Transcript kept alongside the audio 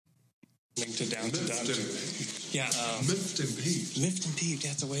To down to down. Yeah. Miffed and peeved. Miffed and peeved.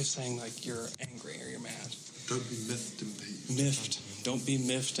 That's a way of saying like you're angry or you're mad. Don't be miffed and peeved. Miffed. Don't be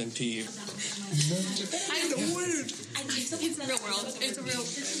miffed and peeved. I know it. It's real world. It's a real.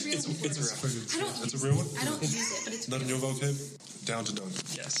 It's real. That's a real one? I don't use it, but it's Not in your vocab? Down to dunk.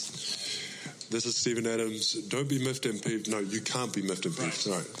 Yes. This is Stephen Adams. Don't be miffed and peeved. No, you can't be miffed and peeved.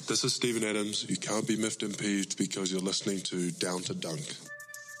 Right. This is Stephen Adams. You can't be miffed and peeved because you're listening to Down to Dunk.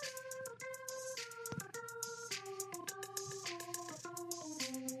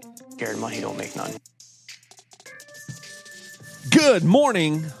 Scared money don't make none. Good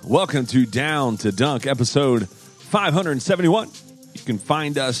morning. Welcome to Down to Dunk, episode 571. You can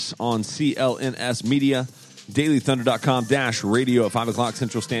find us on CLNS Media, dailythunder.com-radio at 5 o'clock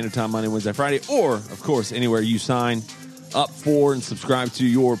Central Standard Time, Monday, Wednesday, Friday, or, of course, anywhere you sign up for and subscribe to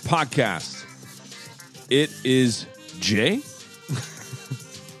your podcast. It is Jay.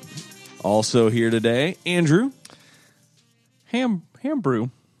 Also here today, Andrew. Ham brew.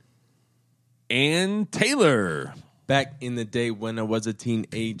 And Taylor. Back in the day when I was a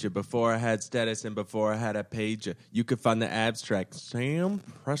teenager, before I had status and before I had a pager, you could find the abstract Sam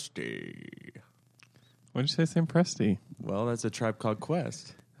Presti. What did you say, Sam Presti? Well, that's a Tribe Called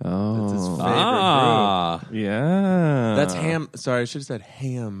Quest. Oh. That's his favorite brew. Yeah. That's Ham. Sorry, I should have said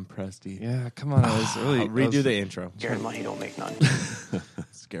Ham Presti. Yeah, come on. I was really... I'll redo the intro. Scared money don't make none.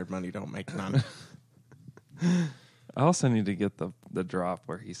 Scared money don't make none. I also need to get the drop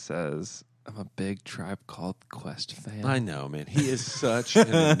where he says, I'm a big Tribe Called Quest fan. I know, man. He is such an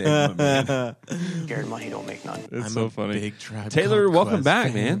enigma, man. Scared money don't make none. It's I'm so a funny. big Tribe Taylor, Called welcome Quest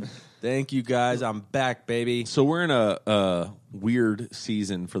back, fan. man. Thank you, guys. I'm back, baby. So we're in a weird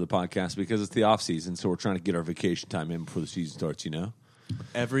season for the podcast because it's the off season. So we're trying to get our vacation time in before the season starts. You know,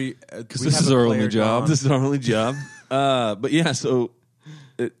 Because this is our only job. this is our only job. But yeah, so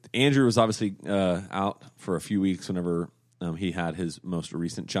Andrew was obviously out for a few weeks whenever he had his most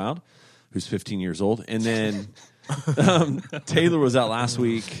recent child, who's 15 years old, and then Taylor was out last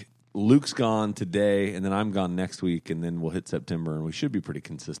week. Luke's gone today, and then I'm gone next week, and then we'll hit September, and we should be pretty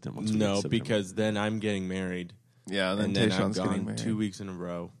consistent once we hit No, September. because then I'm getting married. Yeah, And then I'm Tayshawn's getting gone married. 2 weeks in a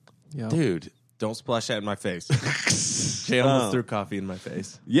row. Yeah. Dude. Don't splash that in my face. Jay almost threw coffee in my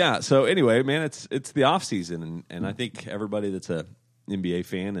face. Yeah. So anyway, man, it's the off season, and I think everybody that's a NBA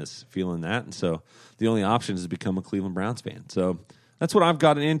fan is feeling that, and so the only option is to become a Cleveland Browns fan. So that's what I've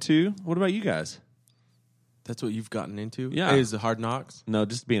gotten into. What about you guys? That's what you've gotten into? Yeah. Is it Hard Knocks? No,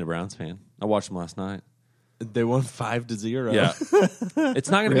 just being a Browns fan. I watched them last night. They won 5-0. Yeah, it's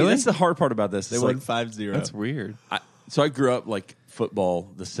not going to be. Really? That's the hard part about this. They It's won like, 5-0. That's weird. so I grew up like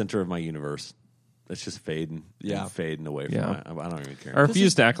football, the center of my universe. It's just fading, Yeah. and fading away from Yeah. it. I don't even care. I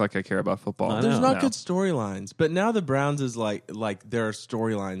refuse to act like I care about football. I know. There's not No. good storylines. But now the Browns is like there are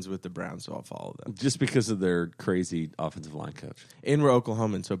storylines with the Browns, so I'll follow them. Just because of their crazy offensive line coach. And we're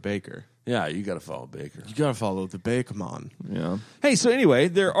Oklahoman, so Baker. Yeah, you got to follow Baker. You got to follow the Baker man. Yeah. Hey, so anyway,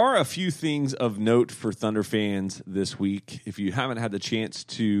 there are a few things of note for Thunder fans this week. If you haven't had the chance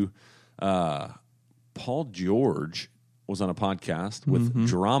to, Paul George was on a podcast with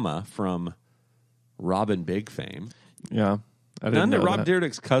Drama from Robin Big fame. Yeah. I Isn't didn't that know Rob that.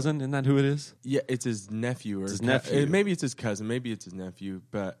 Dyrdek's cousin? Isn't that who it is? Yeah, it's his nephew. Or his nephew. Maybe it's his cousin. Maybe it's his nephew.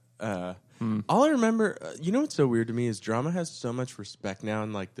 But all I remember, you know what's so weird to me is Drama has so much respect now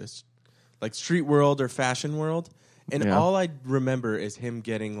in like this, like street world or fashion world. And Yeah. all I remember is him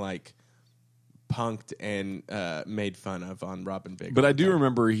getting like punked and made fun of on Robin Big. But I do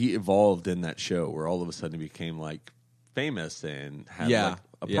remember he evolved in that show where all of a sudden he became like famous and had like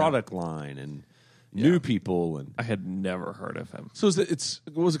a product line and new people. And I had never heard of him. so it's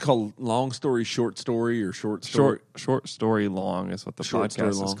what was it called? Long story, short story, or short story? Short story long is what the Short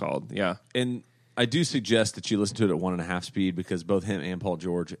story podcast long. is called. Yeah. And I do suggest that you listen to it at 1.5 speed because both him and Paul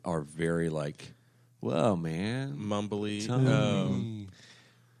George are very like, whoa, man. mumbly.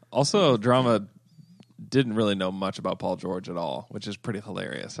 Also, Drama didn't really know much about Paul George at all, which is pretty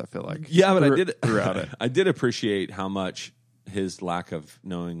hilarious, I feel like. Yeah, but I did throughout it. I did appreciate how much his lack of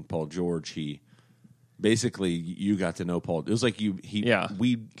knowing Paul George. He basically you got to know Paul. It was like we Yeah. 'Cause he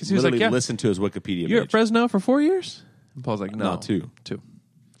was literally like, yeah. listened to his Wikipedia You're page. at Fresno for 4 years? And Paul's like, no. No, 2. It's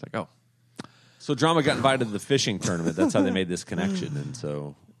like, oh. So Drama got invited to the fishing tournament. That's how they made this connection, and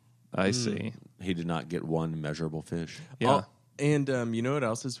so I see. he did not get one measurable fish. Yeah. And you know what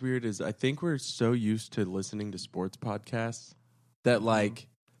else is weird is I think we're so used to listening to sports podcasts that like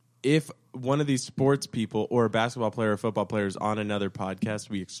if one of these sports people or a basketball player or football player is on another podcast,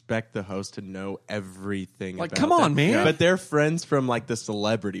 we expect the host to know everything. Like, about come on, them. man. Yeah. But they're friends from like the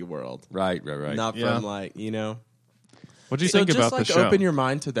celebrity world, Right. not Yeah. from like What do you So think just about like the show? open your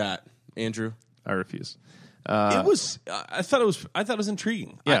mind to that. Andrew? I refuse. It was. I thought it was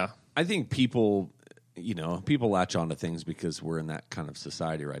intriguing. Yeah. I think people, people latch onto things because we're in that kind of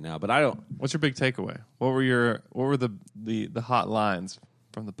society right now. But I don't. What's your big takeaway? What were the hot lines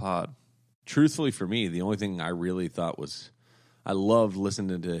from the pod? Truthfully, for me, the only thing I really thought was, I loved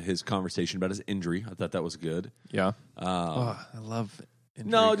listening to his conversation about his injury. I thought that was good. Yeah. I love.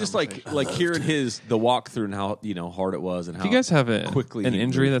 No, just like hearing the walkthrough and how hard it was and how If you guys have quickly an he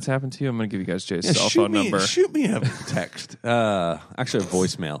injury moved. that's happened to you, I'm going to give you guys Jay's Yeah, cell phone number. Shoot me a text. Actually, a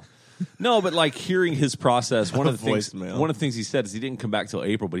voicemail. No, but like hearing his process. One of the things he said is he didn't come back till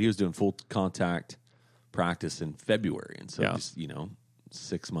April, but he was doing full contact practice in February, and so just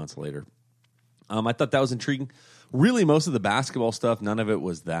 6 months later. I thought that was intriguing. Really, most of the basketball stuff, none of it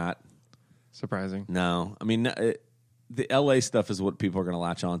was that Surprising. No, I mean the LA stuff is what people are going to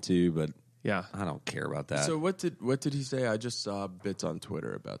latch onto, but Yeah. I don't care about that. So what did he say? I just saw bits on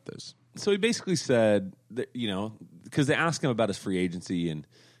Twitter about this. So he basically said that, because they asked him about his free agency, and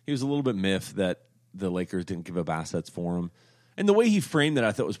he was a little bit miffed that the Lakers didn't give up assets for him. And the way he framed it,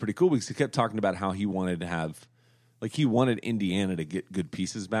 I thought was pretty cool, because he kept talking about how he wanted to have, he wanted Indiana to get good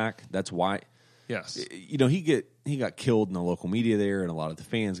pieces back. That's why. Yes. He got killed in the local media there, and a lot of the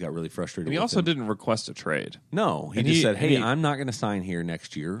fans got really frustrated. And he with also him. didn't request a trade. No, he And just he- said, and "Hey, he- I'm not going to sign here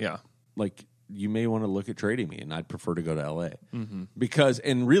next year. Yeah. You may want to look at trading me, and I'd prefer to go to LA Mm-hmm. because."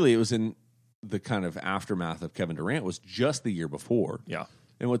 And really, it was in the kind of aftermath of Kevin Durant was just the year before. Yeah.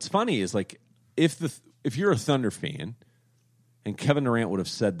 And what's funny is if you're a Thunder fan, and Kevin Durant would have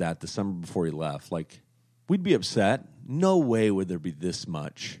said that the summer before he left, we'd be upset. No way would there be this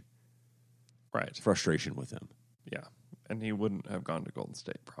much Right. frustration with him. Yeah. And he wouldn't have gone to Golden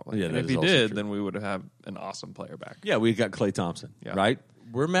State, probably. Yeah, and that if is he also did, true. then we would have an awesome player back. Yeah, we got Klay Thompson, Yeah. right?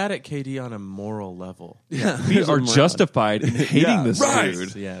 We're mad at KD on a moral level. Yeah, We are justified in hating this right.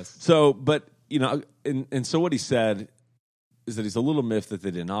 dude. Yes. So, but and so what he said is that he's a little miffed that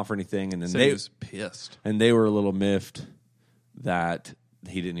they didn't offer anything, and then He was pissed. they were a little miffed that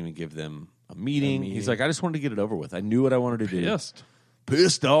he didn't even give them a meeting. He's like, I just wanted to get it over with. I knew what I wanted to do.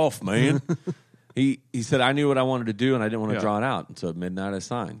 Pissed off, man. He said, I knew what I wanted to do, and I didn't want to Yeah. draw it out. And so at midnight, I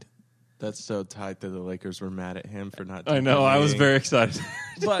signed. That's so tight that the Lakers were mad at him for not. I taking know. the I was meeting. very excited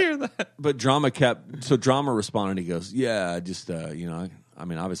to But- hear that. But Drama responded. He goes, yeah, just I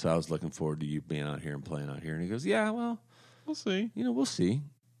mean, obviously, I was looking forward to you being out here and playing out here. And he goes, yeah, well, We'll see. we'll see.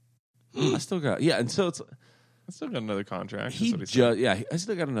 I still got and so it's I still got another contract. he That's what he said. just I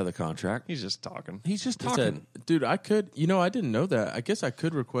still got another contract. He's just talking. He's just He talking. said, dude, I could. I didn't know that. I guess I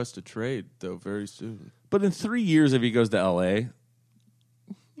could request a trade though very soon. But in 3 years, if he goes to L.A.,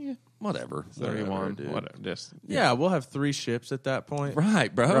 Yeah. whatever. 31. dude. Whatever. Just Yeah, we'll have 3 ships at that point.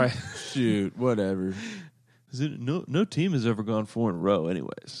 Right, bro. right. Shoot, whatever. No team has ever gone 4 in a row,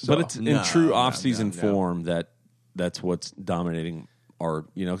 anyways. But it's in No, true no, off-season no. form that's what's dominating our,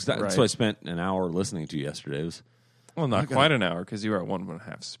 because that's Right. what I spent an hour listening to yesterday. It was, well, not quite an hour because you were at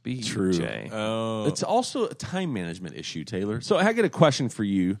 1.5 speed. True. Jay. Oh, It's also a time management issue, Taylor. So I got a question for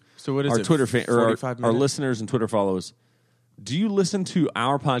you. So what is our it, Twitter fan or 45 our minutes? listeners and Twitter followers? Do you listen to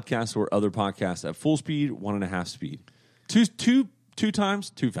our podcast or other podcasts at full speed, 1.5 speed, two times,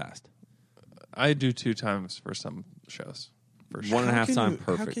 too fast, I do 2 times for some shows. For sure. 1.5 time How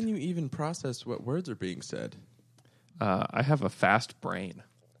perfect? can you even process what words are being said? I have a fast brain.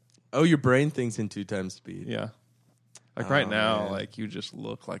 Oh, your brain thinks in 2 times speed. Yeah. Like right now, man. you just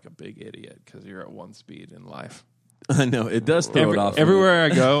look like a big idiot because you're at 1 speed in life. I know it does throw it off. Everywhere I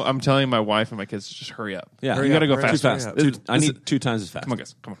go, I'm telling my wife and my kids, just hurry up. Yeah, you got to go hurry up, too faster. fast. hurry I need 2 times as fast. Come on,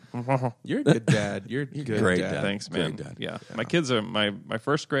 guys. Come on. You're a good dad. You're a good great dad. dad. Thanks, man. Great dad. Yeah. My kids are my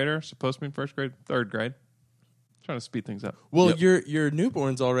first grader, supposed to be in first grade, 3rd grade. Trying to speed things up. Well, your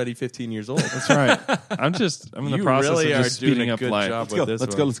newborn's already 15 years old. That's right. I'm in the You process really of just are doing speeding a up good life. job.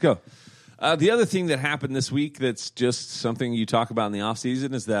 Let's go. The other thing that happened this week that's just something you talk about in the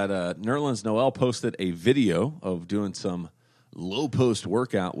offseason is that Nerlens Noel posted a video of doing some low post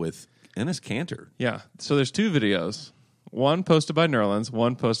workout with Enes Kanter. Yeah. So there's 2 videos. One posted by Nerlens,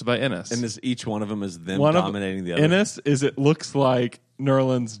 one posted by Ennis. And each one of them is them One of dominating the other. Ennis is it looks like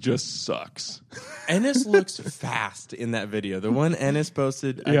Nerlens just sucks. Ennis looks fast in that video. The one Ennis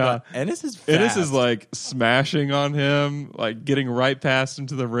posted. I Yeah. thought, Ennis is fast. Ennis is smashing on him, getting right past him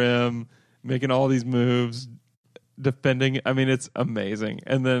to the rim, making all these moves, defending. I mean, it's amazing.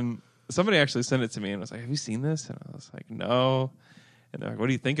 And then somebody actually sent it to me and was like, have you seen this? And I was like, no. And they're like, what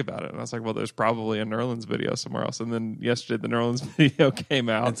do you think about it? And I was like, well, there's probably a Nerlens video somewhere else. And then yesterday, the Nerlens video came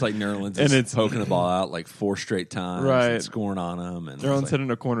out. It's like Nerlens And is it's- poking the ball out 4 straight times, Right. and scoring on him. And Nerlens it's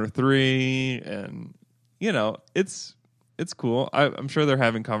hitting a corner 3. And, it's it's cool. I'm sure they're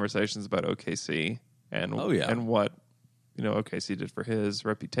having conversations about OKC and and what OKC did for his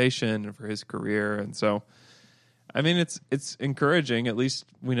reputation and for his career, and so I mean it's encouraging. At least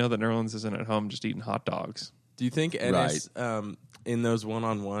we know that Nerlens isn't at home just eating hot dogs. Do you think Ennis in those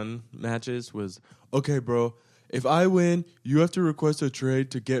one-on-one matches was okay, bro? If I win, you have to request a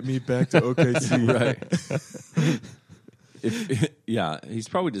trade to get me back to OKC. Right. He's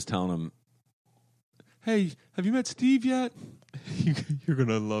probably just telling him, "Hey, have you met Steve yet? You're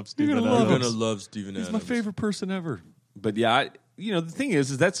gonna love Steve. You're You're gonna love Steven He's Adams. my favorite person ever." But the thing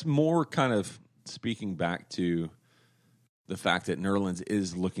is that's more kind of speaking back to the fact that Nerlens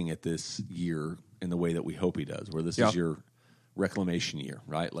is looking at this year in the way that we hope he does, where this is your reclamation year,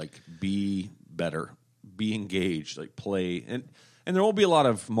 right? Like, be better, be engaged, like play, and there won't be a lot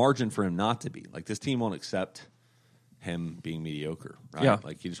of margin for him not to be. Like, this team won't accept him being mediocre, right? Yeah.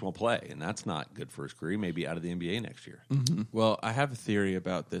 Like, he just won't play, and that's not good for his career. He may be out of the NBA next year. Well, I have a theory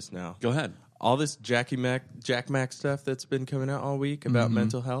about this now. Go ahead. All this Jack Mac stuff that's been coming out all week about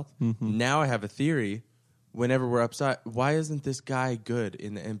mental health. Now I have a theory. Whenever we're upset, why isn't this guy good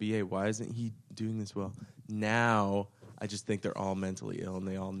in the NBA? Why isn't he doing this well? Now I just think they're all mentally ill and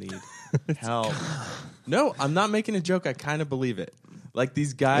they all need help. No, I'm not making a joke. I kind of believe it. Like,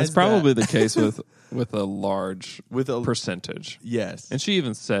 these guys. It's probably the case with a large percentage. Yes. And she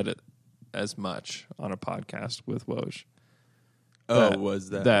even said it as much on a podcast with Woj.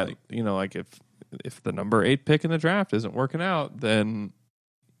 Was that like, like if the number 8 pick in the draft isn't working out, then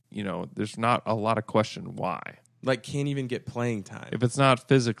there's not a lot of question why. like can't even get playing time? If it's not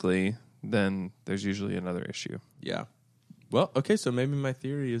physically, then there's usually another issue. Yeah. Well, okay, so maybe my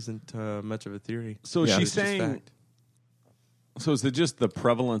theory isn't much of a theory. So Yeah, she's It's just saying. fact. So is it just the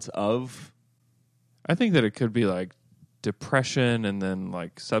prevalence of? I think that it could be like depression and then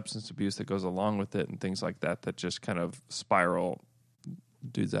like substance abuse that goes along with it and things like that that just kind of spiral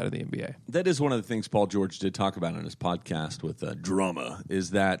dudes out of the NBA. That is one of the things Paul George did talk about on his podcast with Drama,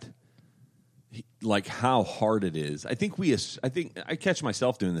 is that like how hard it is. I think I catch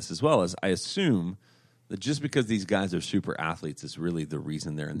myself doing this as well, as I assume that just because these guys are super athletes is really the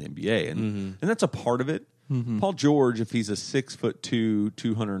reason they're in the NBA, and that's a part of it. Paul George, if he's a 6'2",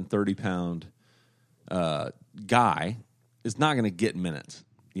 230-pound guy, is not going to get minutes,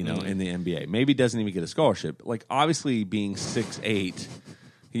 in the NBA. Maybe doesn't even get a scholarship. Like, obviously, being 6'8",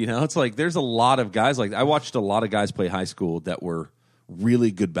 it's like there's a lot of guys. Like, I watched a lot of guys play high school that were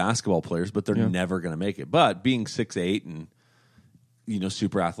really good basketball players, but they're never going to make it. But being 6'8" and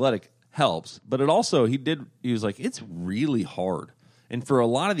super athletic helps. But it also he was like, it's really hard. And for a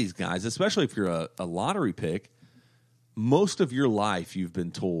lot of these guys, especially if you're a lottery pick, most of your life you've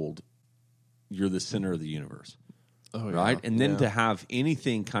been told you're the center of the universe. Oh, yeah. Right? And then to have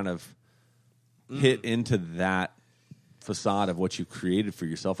anything kind of hit into that facade of what you created for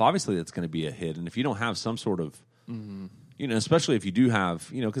yourself, obviously that's going to be a hit. And if you don't have some sort of, especially if you do have,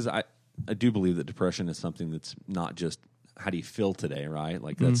 because I do believe that depression is something that's not just how do you feel today, right?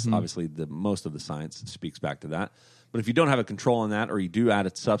 Like that's obviously most of the science speaks back to that. But if you don't have a control on that, or you do add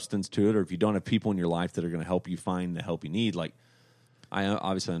a substance to it, or if you don't have people in your life that are going to help you find the help you need, like I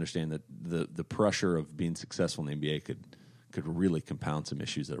obviously understand that the pressure of being successful in the NBA could really compound some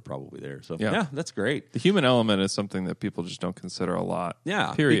issues that are probably there. So yeah, that's great. The human element is something that people just don't consider a lot.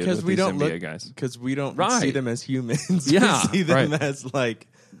 Yeah, period. Because with we these don't NBA guys. because we don't Right. see them as humans. Yeah, we see them right. as like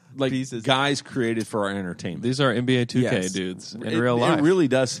pieces. guys created for our entertainment. These are NBA 2K Yes. dudes in it, real life. It really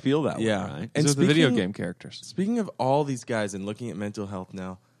does feel that Yeah. way, right? And These are the video speaking- game characters. Speaking of all these guys and looking at mental health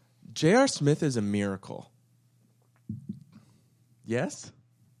now, J.R. Smith is a miracle. Yes?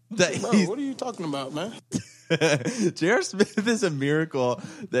 That Bro, he's- what are you talking about, man? J.R. Smith is a miracle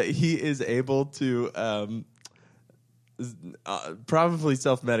that he is able to probably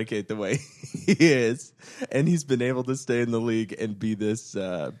self-medicate the way he is, and he's been able to stay in the league and be this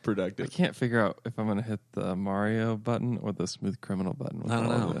I productive. can't figure out if I'm going to hit the Mario button or the Smooth Criminal button. With I don't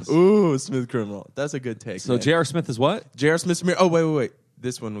all of know. this. Ooh, smooth criminal. That's a good take. So man. J.R. Smith is what? J.R. Smith's oh, wait.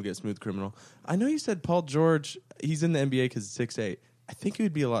 This one will get smooth criminal. I know you said Paul George, he's in the NBA because he's 6'8". I think it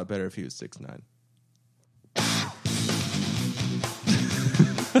would be a lot better if he was 6'9".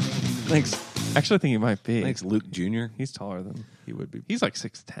 Thanks, Actually, I think he might be. thanks, Luke Jr. He's taller than. He would be. He's like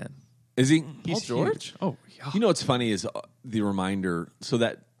 6'10". Is he? He's George? huge. Oh, yeah. You know what's funny is the reminder, so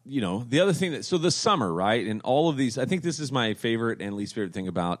that, the other thing that, so the summer, right? And all of these, I think this is my favorite and least favorite thing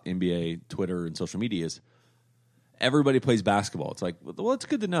about NBA, Twitter, and social media is everybody plays basketball. It's like, well, it's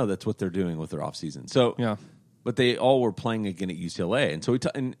good to know that's what they're doing with their offseason. So, Yeah. but they all were playing again at UCLA. And so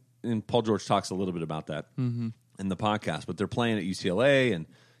and Paul George talks a little bit about that in the podcast, but they're playing at UCLA, and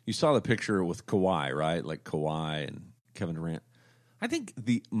you saw the picture with Kawhi, right? Like Kawhi and Kevin Durant. I think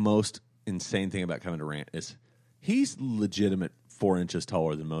the most insane thing about Kevin Durant is he's legitimate 4 inches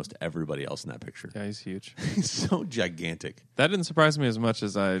taller than most everybody else in that picture. Yeah, he's huge. He's so gigantic. That didn't surprise me as much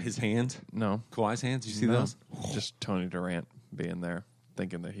as I. His hands, No. Kawhi's hands. You see No. those? Just Tony Durant being there,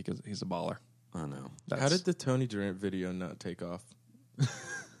 thinking that he's a baller. Oh no. How did the Tony Durant video not take off?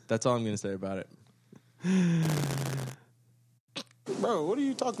 That's all I'm going to say about it. Bro, what are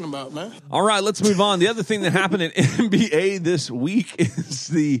you talking about, man? All right, let's move on. The other thing that happened in NBA this week is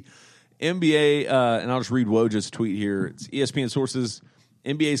the NBA, and I'll just read Woj's tweet here. It's ESPN sources,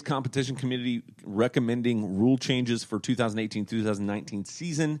 NBA's competition committee recommending rule changes for 2018-2019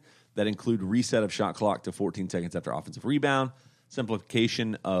 season that include reset of shot clock to 14 seconds after offensive rebound,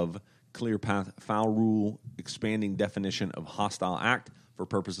 simplification of clear path foul rule, expanding definition of hostile act for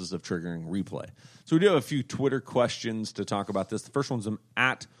purposes of triggering replay. So we do have a few Twitter questions to talk about this. The first one's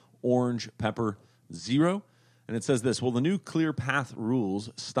at Orange Pepper 0. And it says this: will the new clear path rules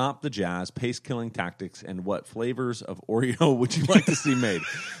stop the Jazz pace-killing tactics, and what flavors of Oreo would you like to see made?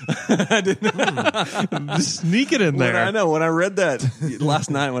 I didn't Sneak it in there. I know. When I read that last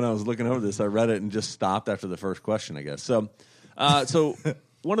night when I was looking over this, I read it and just stopped after the first question, I guess. So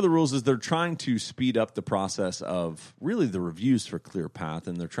one of the rules is they're trying to speed up the process of really the reviews for clear path,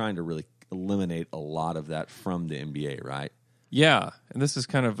 and they're trying to really eliminate a lot of that from the NBA, right? Yeah, and this is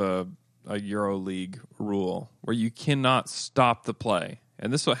kind of a EuroLeague rule where you cannot stop the play.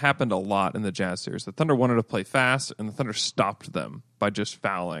 And this is what happened a lot in the Jazz series. The Thunder wanted to play fast, and the Thunder stopped them by just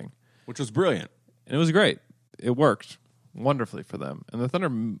fouling. Which was brilliant. And it was great. It worked wonderfully for them. And the Thunder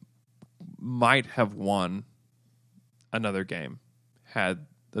might have won another game had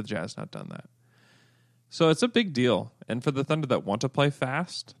the Jazz not done that. So it's a big deal. And for the Thunder that want to play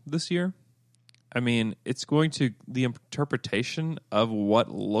fast this year, I mean, it's going to, the interpretation of what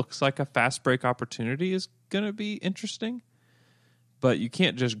looks like a fast break opportunity is going to be interesting. But you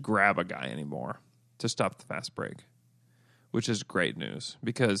can't just grab a guy anymore to stop the fast break, which is great news.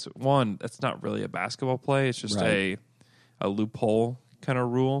 Because, one, that's not really a basketball play. It's just a loophole kind of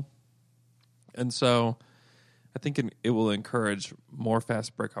rule. And so I think it will encourage more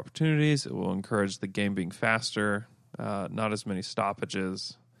fast break opportunities. It will encourage the game being faster, not as many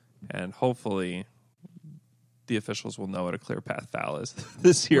stoppages. And hopefully the officials will know what a clear path foul is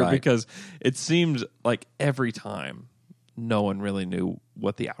this year, because it seemed like every time no one really knew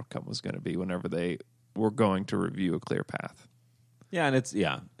what the outcome was going to be whenever they were going to review a clear path. Yeah,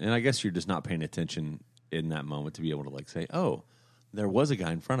 and I guess you're just not paying attention in that moment to be able to like say, oh, there was a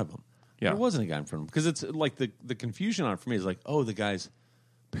guy in front of him. Yeah. There wasn't a guy in front of him. Because it's like the confusion on it for me is like, oh, the guy's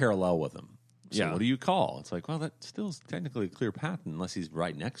parallel with him. So what do you call? It's like, well, that still is technically a clear path unless he's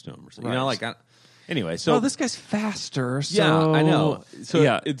right next to him or something. You know, like, anyway. So this guy's faster. So yeah, I know. So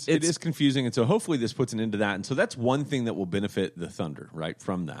yeah, it is confusing, and so hopefully this puts an end to that. And so that's one thing that will benefit the Thunder, right,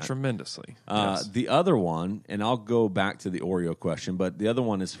 from that. tremendously. Yes. The other one, and I'll go back to the Oreo question, but the other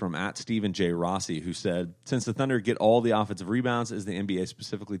one is from at Stephen J. Rossi, who said, since the Thunder get all the offensive rebounds, is the NBA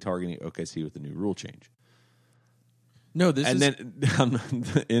specifically targeting OKC with the new rule change? No, this and is... then on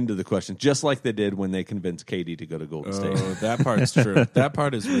the end of the question, just like they did when they convinced KD to go to Golden State. Oh, that part's true. That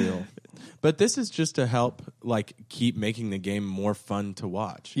part is real. But this is just to help, like, keep making the game more fun to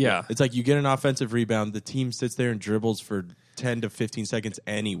watch. Yeah. It's like you get an offensive rebound, the team sits there and dribbles for 10 to 15 seconds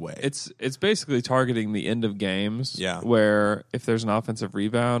anyway. It's basically targeting the end of games, where if there's an offensive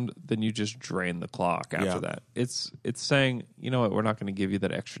rebound, then you just drain the clock after that. It's saying, you know what, we're not going to give you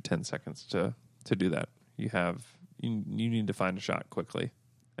that extra 10 seconds to do that. You need to find a shot quickly.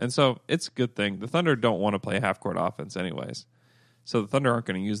 And so it's a good thing. The Thunder don't want to play half-court offense anyways. So the Thunder aren't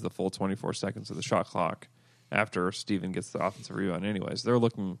going to use the full 24 seconds of the shot clock after Steven gets the offensive rebound anyways.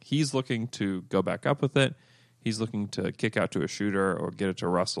 He's looking to go back up with it. He's looking to kick out to a shooter or get it to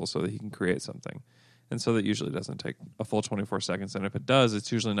Russell so that he can create something. And so that usually doesn't take a full 24 seconds. And if it does,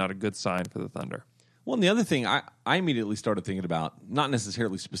 it's usually not a good sign for the Thunder. Well, and the other thing, I immediately started thinking about, not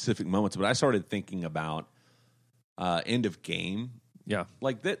necessarily specific moments, but I started thinking about end of game. Yeah.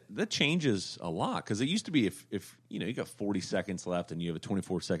 Like that changes a lot, because it used to be if you got 40 seconds left and you have a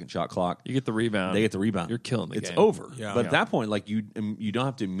 24-second shot clock, you get the rebound. They get the rebound. You're killing the game. It's over. Yeah. But at that point, like you don't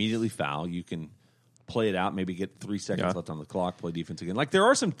have to immediately foul. You can play it out, maybe get 3 seconds left on the clock, play defense again. Like there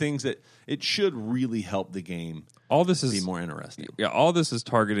are some things that it should really help the game be more interesting. Yeah, all this is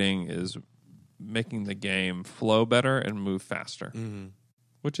targeting is making the game flow better and move faster,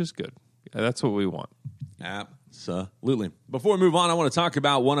 which is good. Yeah, that's what we want. Absolutely. Before we move on, I want to talk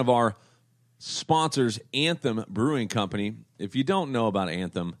about one of our sponsors, Anthem Brewing Company. If you don't know about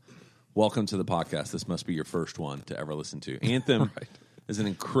Anthem, welcome to the podcast. This must be your first one to ever listen to. Anthem is an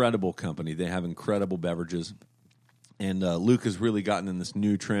incredible company. They have incredible beverages. And Luke has really gotten in this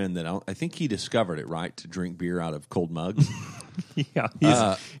new trend that I think he discovered it, right? To drink beer out of cold mugs.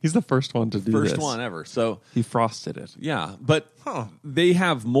 Yeah, he's the first one to do this. First one ever. So He frosted it. yeah, but they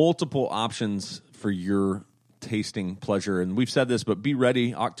have multiple options for your tasting pleasure. And we've said this, but be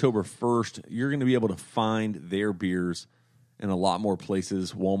ready. October 1st, you're going to be able to find their beers in a lot more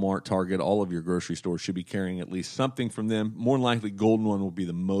places. Walmart, Target, all of your grocery stores should be carrying at least something from them. More than likely, Golden One will be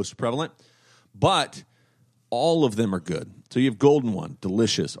the most prevalent. But all of them are good. So you have Golden One,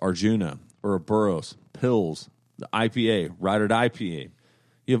 Delicious, Arjuna, Ouroboros, Pils, the IPA, Rider IPA.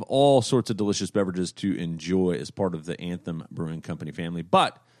 You have all sorts of delicious beverages to enjoy as part of the Anthem Brewing Company family.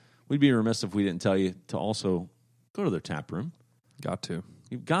 But we'd be remiss if we didn't tell you to also go to their tap room. Got to.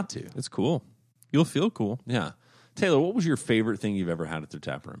 You've got to. It's cool. You'll feel cool. Yeah. Taylor, what was your favorite thing you've ever had at their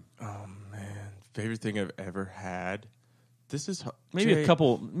tap room? Oh man, favorite thing I've ever had. This is Maybe a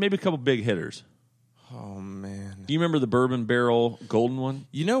couple big hitters. Oh man, Do you remember the bourbon barrel golden one?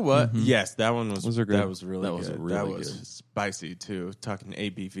 you know what? Yes, that one was. Those are good. That was really That was good. really that was good. spicy too. Talking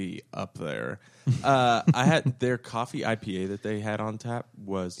ABV up there. I had their coffee IPA that they had on tap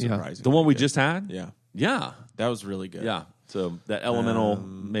was Yeah. surprising. The one we just had? Yeah, Yeah. that was really good. Yeah. So that Elemental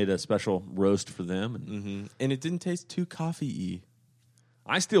made a special roast for them. And and it didn't taste too coffee-y.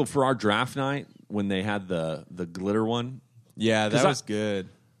 I still, for our draft night, when they had the glitter one, Yeah, 'Cause that I- was good.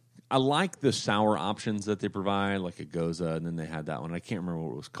 I like the sour options that they provide, like a Goza, and then they had that one. I can't remember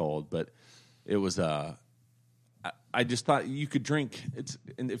what it was called, but it was I just thought you could drink it's,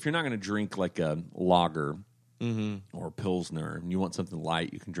 and if you're not going to drink like a lager or a pilsner, and you want something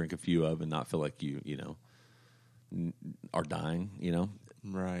light, you can drink a few of and not feel like you are dying.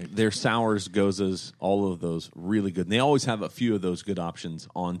 Right. Their sours, Gozas, all of those really good. And they always have a few of those good options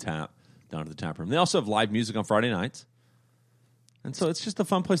on tap down at the tap room. They also have live music on Friday nights. And so it's just a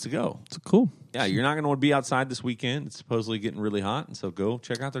fun place to go. It's cool. Yeah, you're not going to want to be outside this weekend. It's supposedly getting really hot, and so go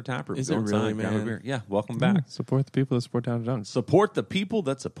check out their tap room. Is Go it inside, really, grab a man? beer. Yeah, welcome back. Support the people that support Down to Donuts. Support the people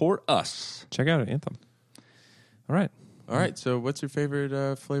that support us. Check out Anthem. All right. All right. So, what's your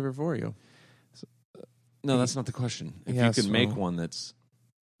favorite flavor of Oreo? No, that's not the question. If Yeah, you could so- make one that's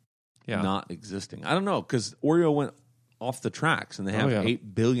Yeah. not existing. I don't know, because Oreo went off the tracks, and they have yeah.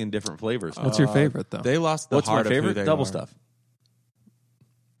 8 billion different flavors. What's your favorite though? They lost the What's my heart of who favorite? they Double are. stuff.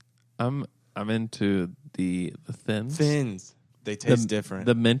 I'm into the thins. Thins. They taste different.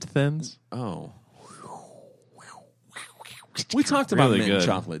 The mint thins. Oh. We talked about Really mint good.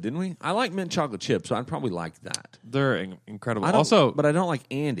 chocolate, didn't we? I like mint chocolate chips, so I'd probably like that. They're incredible. I don't, Also, but I don't like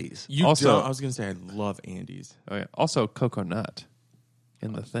Andes. you also- don't. I was going to say I love Andes. oh yeah. Also coconut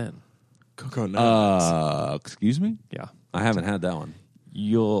in the thin. Coconut. Excuse me? Yeah. I haven't had that one.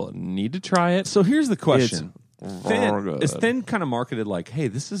 You'll need to try it. So here's the question. It's Thin, good. is Thin kind of marketed like, hey,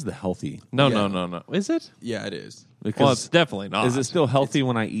 this is the healthy? No. Is it? Yeah, it is. Because Well, it's definitely not. is it still healthy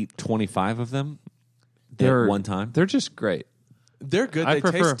when I eat 25 of them They're at one time? They're just great. They're good. I They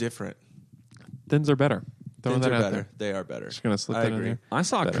prefer- taste different. Thins are better. Throwing Thins that are out better. there. They are better. Just gonna slip I that in agree. here. I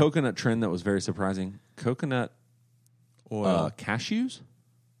saw a Better. coconut trend that was very surprising. Coconut Oil. cashews?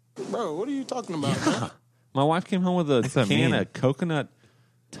 Bro, what are you talking about, man? My wife came home with a that can mean? of coconut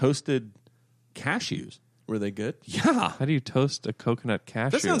toasted cashews. Were they good? Yeah. How do you toast a coconut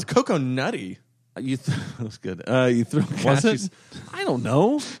cashew? That sounds coconutty. That was good. You throw Was it? cashews. I don't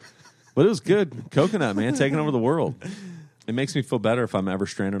know. But it was good. Coconut, man, taking over the world. It makes me feel better if I'm ever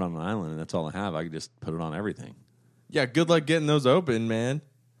stranded on an island and that's all I have. I can just put it on everything. Yeah, good luck getting those open, man.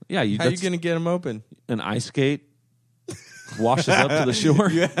 Yeah, How you that's going to get them open? an ice skate washes up to the shore.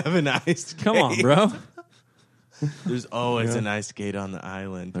 You have an ice skate. Come on, bro. There's always an ice skate on the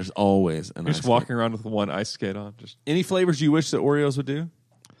island. There's always an You're ice just skate. walking around with one ice skate on. Just Any flavors you wish that Oreos would do?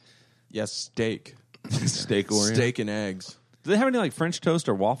 Yes, steak. Steak Oreo. Steak and eggs. Do they have any like French toast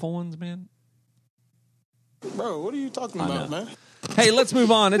or waffle ones, man? Bro, what are you talking about, man? Hey, let's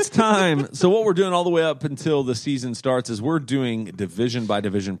move on. It's time. So what we're doing all the way up until the season starts is we're doing division by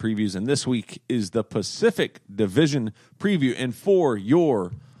division previews, and this week is the Pacific Division preview. And for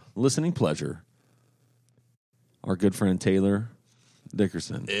your listening pleasure, our good friend Taylor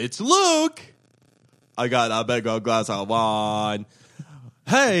Dickerson. It's Luke. I got a big old glass of wine.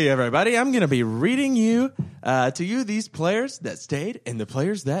 Hey, everybody. I'm going to be reading to you these players that stayed and the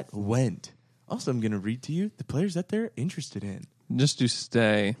players that went. Also, I'm going to read to you the players that they're interested in. just do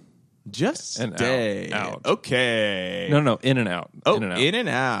stay. Just And stay. out. Okay. No, in and out. Oh, in and out. in and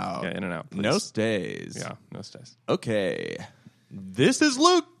out. Yeah, in and out, please. No stays. Yeah, no stays. Okay. This is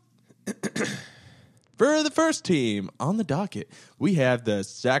Luke. For the first team on the docket, we have the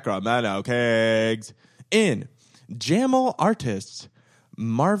Sacramento Kings in Jamal Artists,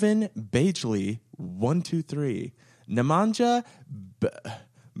 Marvin Bagely, 123, Nemanja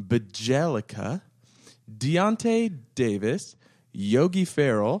Bjelica, Deontay Davis, Yogi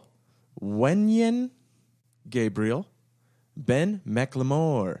Ferrell, Wenyen Gabriel, Ben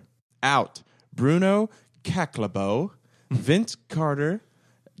McLemore. Out. Bruno Caclabo, Vince Carter,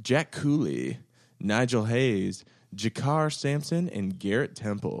 Jack Cooley, Nigel Hayes, Jakar Sampson, and Garrett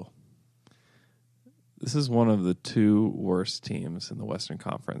Temple. This is one of the two worst teams in the Western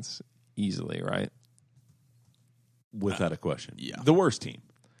Conference, easily, right? Without a question. Yeah. The worst team.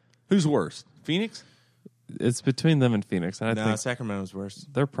 Who's worse? Phoenix? It's between them and Phoenix, and I think Sacramento's worse.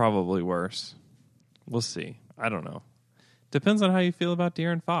 they're probably worse. We'll see. I don't know. Depends on how you feel about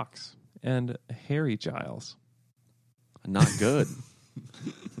De'Aaron Fox and Harry Giles. Not good.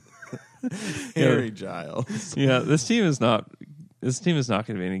 Harry Giles. Yeah, this team is not going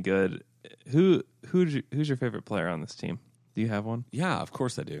to be any good. Who's your favorite player on this team? Do you have one, Yeah, of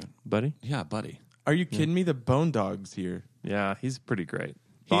course I do. buddy? Yeah, buddy. Are you kidding me? The Bone Dog's here. Yeah, he's pretty great.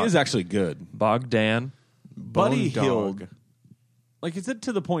 He is actually good. Bogdan. Buddy Bone Hield. Dog. Like, is it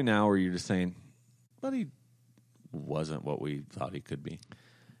to the point now where you're just saying, Buddy wasn't what we thought he could be?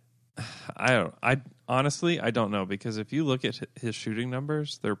 I honestly don't know, because if you look at his shooting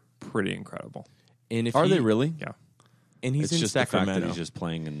numbers, they're pretty incredible. And if Are he- they really? Yeah. And he's It's in just the fact Sacramento. that he's just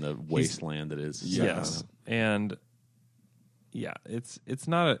playing in the wasteland that is. Yes. And yeah, it's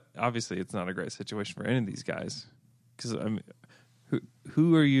not obviously it's not a great situation for any of these guys, because I mean,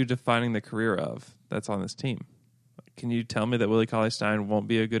 who are you defining the career of that's on this team? Can you tell me that Willie Cauley-Stein won't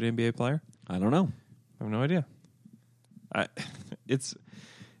be a good NBA player? I don't know. I have no idea.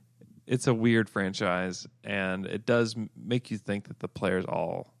 It's a weird franchise, and it does make you think that the players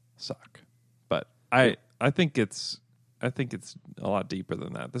all suck. But I think it's a lot deeper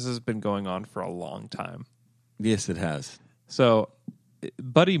than that. This has been going on for a long time. Yes, it has. So,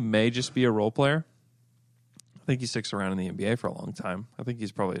 Buddy may just be a role player. I think he sticks around in the NBA for a long time. I think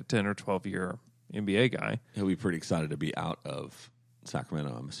he's probably a 10 or 12-year NBA guy. He'll be pretty excited to be out of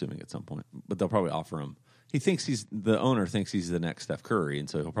Sacramento, I'm assuming, at some point. But they'll probably offer him. The owner thinks he's the next Steph Curry, and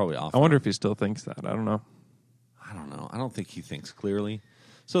so he'll probably offer I wonder him. if he still thinks that. I don't know. I don't know. I don't think he thinks clearly.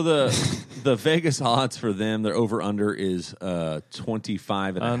 So the Vegas odds for them, their over-under is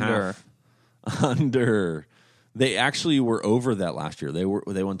 25 and a half. Under. They actually were over that last year. They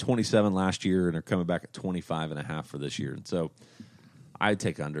won 27 last year, and are coming back at 25 and a half for this year. And so I'd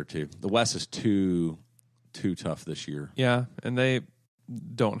take under, too. The West is too tough this year. Yeah, and they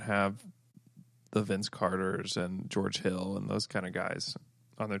don't have the Vince Carters and George Hill and those kind of guys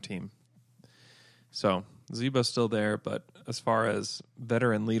on their team. So Zebo's still there, but as far as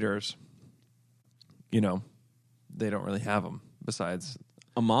veteran leaders, they don't really have them. Besides,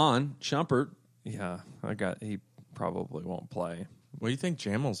 Amon Shumpert. yeah, he probably won't play. What do you think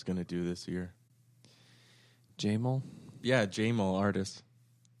Jamal's going to do this year? Jamal? Yeah, Jamal artist.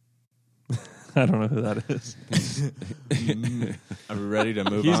 I don't know who that is. Are we ready to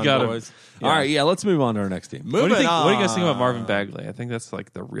move He's on, got boys? All right, yeah, let's move on to our next team. What do you think? on. What do you guys think about Marvin Bagley? I think that's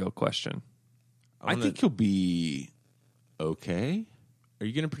like the real question. I think he'll be okay. Are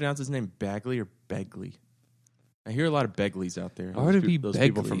you going to pronounce his name Bagley or Begley? I hear a lot of Begleys out there. Why would it be those Begley?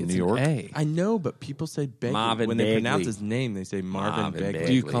 people from It's New an York? A. I know, but people say Begley. Marvin when they Bagley. pronounce his name, they say Marvin Marvin Bagley.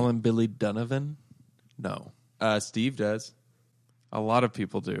 Do you Bagley. call him Billy Donovan? No. Steve does. A lot of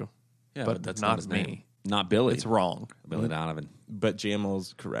people do. Yeah, but that's not his me. name. Not Billy. It's wrong. Billy Donovan. But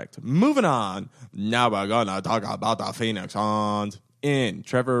Jamal's correct. Moving on. Now we're going to talk about the Phoenix Suns. In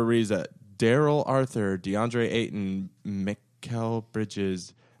Trevor Ariza, Daryl Arthur, DeAndre Ayton, Mikal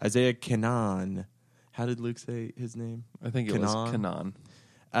Bridges, Isaiah Kenan. How did Luke say his name? I think it was Kanan.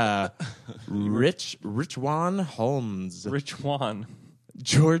 Rich Juan Holmes, Rich Juan.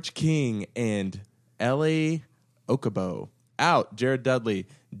 George King, and L.A. Okabo. Out, Jared Dudley,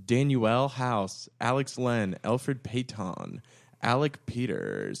 Daniel House, Alex Len, Alfred Payton, Alec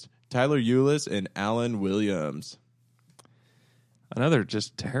Peters, Tyler Eulis, and Alan Williams. Another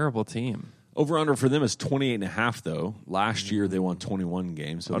just terrible team. Over-under for them is 28.5, though. Last year, they won 21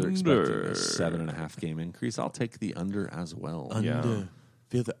 games, so they're expecting Under. a 7.5 game increase. I'll take the under as well. Under.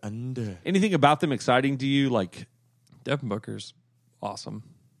 Feel the under. Anything about them exciting to you? Like, Devin Booker's awesome,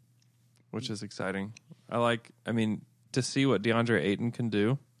 which is exciting. To see what DeAndre Ayton can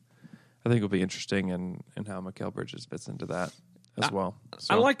do, I think will be interesting, and how Mikal Bridges fits into that as well.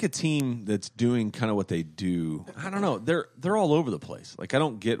 So, I like a team that's doing kind of what they do. I don't know. They're all over the place. Like, I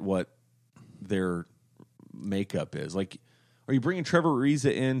don't get what their makeup is. Like, are you bringing Trevor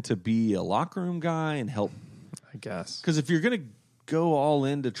Ariza in to be a locker room guy and help? I guess. Because if you're going to go all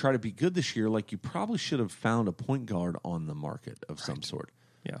in to try to be good this year, like, you probably should have found a point guard on the market of some sort.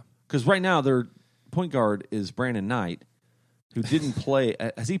 Yeah. Because right now they're point guard is Brandon Knight, who didn't play.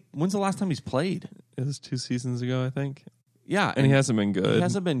 When's the last time he's played? It was 2 seasons ago, I think. Yeah, And he hasn't been good. He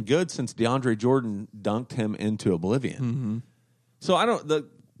hasn't been good since DeAndre Jordan dunked him into oblivion. Mm-hmm. So I don't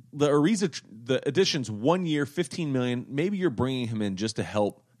the Ariza the addition's 1 year, $15 million. Maybe you're bringing him in just to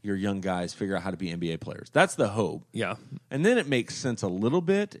help your young guys figure out how to be NBA players. That's the hope. Yeah. And then it makes sense a little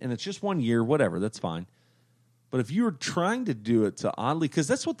bit, and it's just 1 year, whatever. That's fine. But if you were trying to do it to oddly, because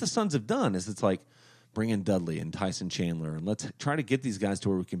that's what the Suns have done, is it's like bring in Dudley and Tyson Chandler, and let's try to get these guys to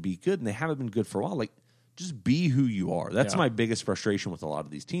where we can be good, and they haven't been good for a while. Like, just be who you are. That's my biggest frustration with a lot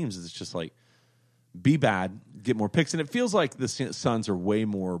of these teams. Is it's just like be bad, get more picks, and it feels like the Suns are way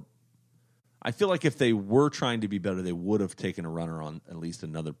more. I feel like if they were trying to be better, they would have taken a runner on at least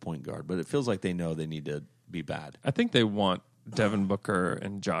another point guard. But it feels like they know they need to be bad. I think they want Devin Booker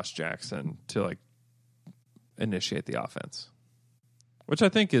and Josh Jackson to like initiate the offense, which I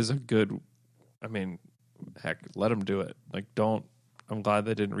think is a good. I mean, heck, let them do it. Like, don't. I'm glad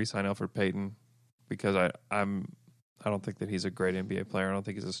they didn't re-sign Elfrid Payton because I don't think that he's a great NBA player. I don't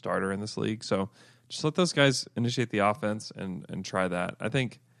think he's a starter in this league. So just let those guys initiate the offense and try that. I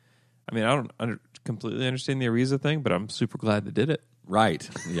don't completely understand the Ariza thing, but I'm super glad they did it. Right.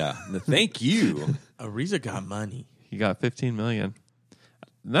 Yeah. Thank you. Ariza got money. He got $15 million.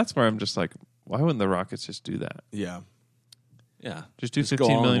 And that's where I'm just like, why wouldn't the Rockets just do that? Yeah. Yeah. Just do go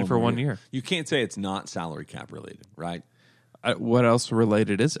 $15 on million for 1 year. You can't say it's not salary cap related, right? What else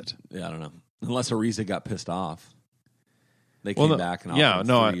related is it? Yeah, I don't know. Unless Ariza got pissed off. They Well, came no, back and yeah, offered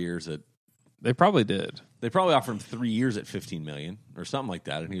no, him 3 years at. They probably did. They probably offered him 3 years at $15 million or something like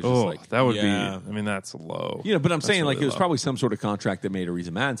that, and he was just Oh, like, that would yeah. be. I mean, that's low. you know. But I'm That's saying like really it was low. probably some sort of contract that made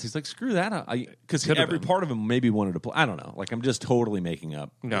Ariza mad. So he's like, screw that, because Could've every been. part of him maybe wanted to play. I don't know. Like I'm just totally making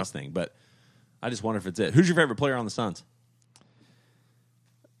up Yeah. this thing, but I just wonder if it's it. Who's your favorite player on the Suns?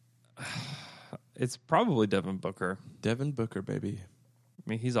 It's probably Devin Booker. Devin Booker, baby. I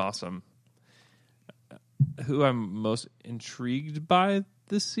mean, he's awesome. Who I'm most intrigued by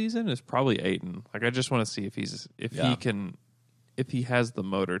this season is probably Ayton. Like, I just want to see if he has the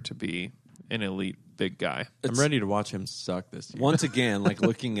motor to be an elite big guy. I'm ready to watch him suck this year. Once again, like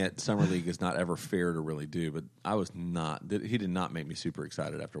looking at Summer League is not ever fair to really do, but I was not. He did not make me super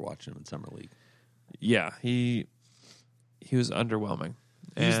excited after watching him in Summer League. Yeah, he was underwhelming,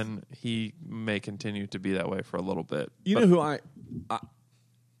 and he may continue to be that way for a little bit. You know who I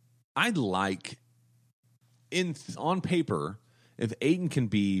like on paper, if Ayton can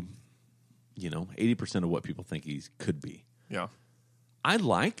be, 80% of what people think he could be. Yeah. I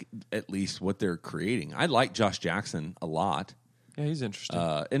like at least what they're creating. I like Josh Jackson a lot. Yeah, he's interesting.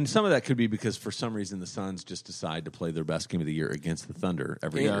 And some of that could be because for some reason the Suns just decide to play their best game of the year against the Thunder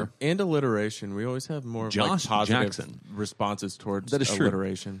every year. And alliteration. We always have more Josh positive Jackson. responses towards That is true.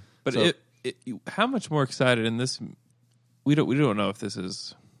 alliteration. But So- how much more excited in this? We don't know if this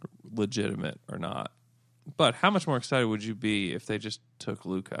is legitimate or not. But how much more excited would you be if they just took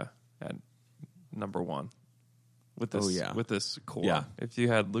Luka at number one with this? Oh, yeah. With this core. Yeah. If you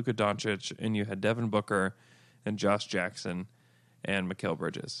had Luka Doncic and you had Devin Booker and Josh Jackson and Mikal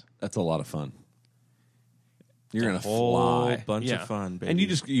Bridges, That's a lot of fun. You're going to Whole fly. bunch Yeah. of fun, baby.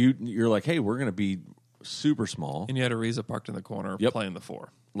 And you're like, hey, we're going to be super small. and you had Ariza parked in the corner Yep. playing the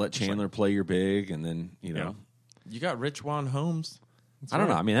four. Let Chandler play your big, and then Yeah. you got Rich Juan Holmes. I don't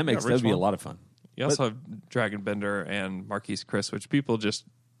know. I mean, that Rich would be a Paul. lot of fun. You also have Dragon Bender and Marquise Chris, which people just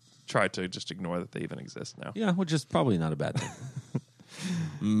try to just ignore that they even exist now. Yeah, which is probably not a bad thing.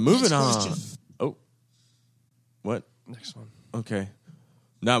 Moving Next on. question. Oh. What? Next one. Okay.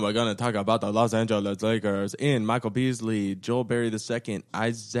 Now we're going to talk about the Los Angeles Lakers in Michael Beasley, Joel Berry II,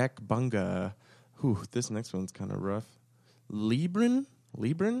 Isaac Bunga. Whew, this next one's kind of rough. Libran,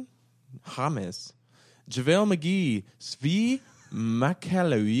 Hamas, JaVale McGee, Svi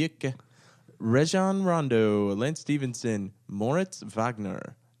Mykhailiuk, Rajon Rondo, Lance Stevenson, Moritz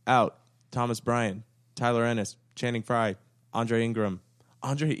Wagner. Out. Thomas Bryant, Tyler Ennis, Channing Frye, Andre Ingram.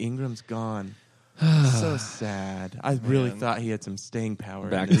 Andre Ingram's gone. So sad. I really thought he had some staying power.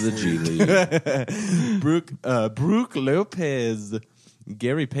 Back in to the this G League. Brooke Lopez,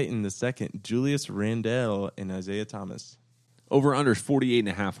 Gary Payton II, Julius Randle, and Isaiah Thomas. Over under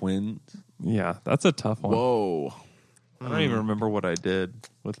 48.5 wins. Yeah, that's a tough one. Whoa. I don't even remember what I did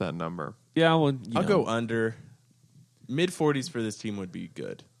with that number. Yeah, well, I'll go under. Mid 40s for this team would be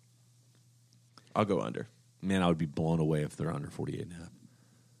good. I'll go under. Man, I would be blown away if they're under 48.5.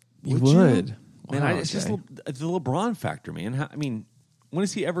 You would. Man, Wow, it's just okay. the LeBron factor, man. When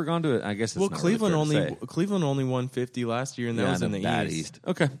has he ever gone to it? I guess it's Well, not Cleveland really fair to say. Cleveland only won 50 last year, and that was in the bad East.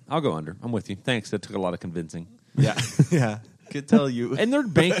 Okay, I'll go under. I'm with you. Thanks. That took a lot of convincing. Yeah, yeah. could tell you. And they're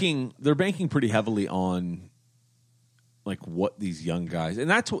banking pretty heavily on like what these young guys, and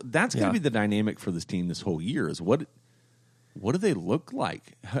that's going to be the dynamic for this team this whole year is what do they look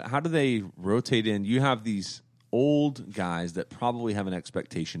like? How do they rotate in? You have these old guys that probably have an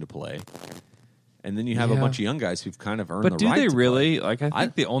expectation to play, and then you have a bunch of young guys who've kind of earned the right. But do they to really? play. Like, I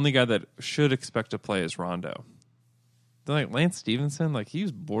think the only guy that should expect to play is Rondo. They're like Lance Stevenson, like he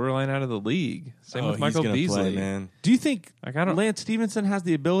was borderline out of the league. Same with Michael he's gonna Beasley. play, man. Do you think Like, I don't- Lance Stevenson has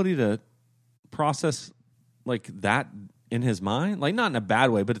the ability to process like that in his mind? Like not in a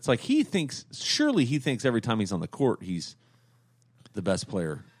bad way, but it's like surely he thinks every time he's on the court he's the best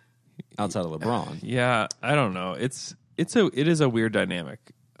player outside of LeBron. Yeah, I don't know. It is a weird dynamic.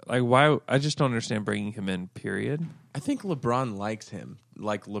 Like why? I just don't understand bringing him in. Period. I think LeBron likes him,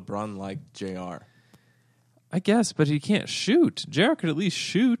 like LeBron liked JR. I guess, but he can't shoot. JR could at least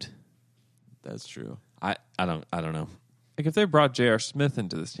shoot. That's true. I don't know. Like if they brought J.R. Smith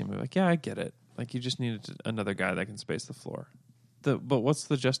into this team, I'd be like, yeah, I get it. Like you just needed another guy that can space the floor. But what's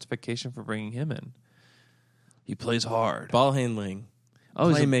the justification for bringing him in? He plays hard. Ball handling,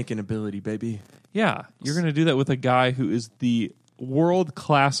 playmaking ability, baby. Yeah, you're going to do that with a guy who is the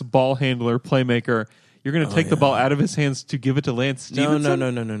world-class ball handler, playmaker. You're going to take the ball out of his hands to give it to Lance Stevenson?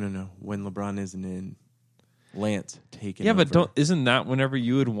 No. When LeBron isn't in, Lance taking Yeah, over. but isn't that whenever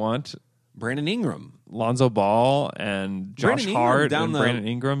you would want Brandon Ingram. Lonzo Ball and Josh Brandon Ingram Hart down and the- Brandon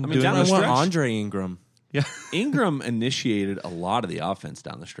Ingram I mean, doing down I the this? want stretch. Andre Ingram. Yeah, Ingram initiated a lot of the offense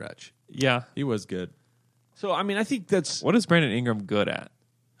down the stretch. yeah. He was good. So I mean, I think that's What is Brandon Ingram good at?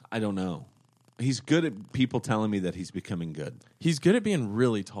 I don't know. He's good at people telling me that he's becoming good. He's good at being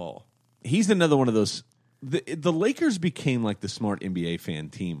really tall. He's another one of those. The Lakers became like the smart NBA fan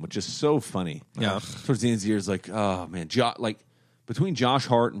team, which is so funny. Yeah. Towards the end of the year, it's like, oh man, like between Josh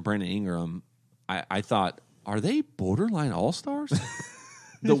Hart and Brandon Ingram, I thought, are they borderline all stars?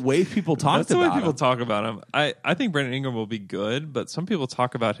 The way people talked That's the way about people him. talk about him. I think Brandon Ingram will be good, but some people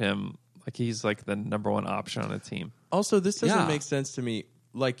talk about him like he's like the number one option on a team. Also, this doesn't Yeah. make sense to me.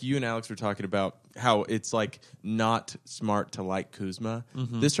 Like you and Alex were talking about how it's like not smart to like Kuzma.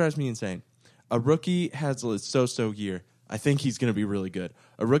 This drives me insane. A rookie has a so-so year. I think he's going to be really good.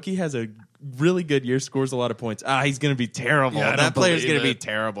 A rookie has a really good year, scores a lot of points. He's going to be terrible. Yeah, I that don't player's believe going to be it.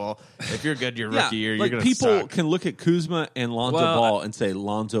 terrible. If you're good your Yeah, rookie year, you're like going to people suck. can look at Kuzma and Lonzo Well, Ball and say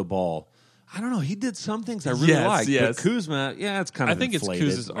Lonzo Ball. I don't know. He did some things I really Yes, like. yes. But Kuzma, yeah, it's kind I of think inflated.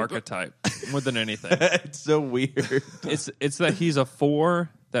 it's Kuz's archetype more than anything. It's so weird. It's that he's a 4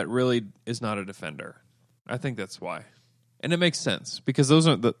 that really is not a defender. I think that's why, and it makes sense because those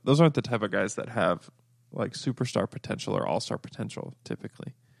aren't the type of guys that have like superstar potential or all-star potential.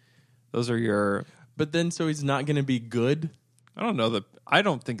 Typically, those are your. But then, so he's not going to be good. I don't know that. I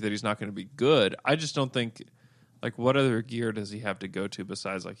don't think that he's not going to be good. I just don't think. Like, what other gear does he have to go to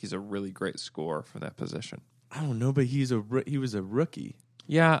besides like he's a really great scorer for that position? I don't know, but he was a rookie.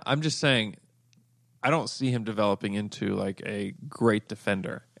 Yeah, I'm just saying. I don't see him developing into like a great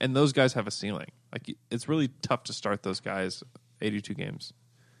defender, and those guys have a ceiling. Like it's really tough to start those guys 82 games.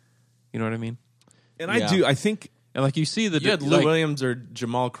 You know what I mean? And Yeah. I think And like you see the You had Lou like- Williams or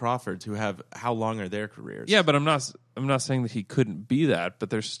Jamal Crawford, who have how long are their careers? Yeah, but I'm not saying that he couldn't be that, but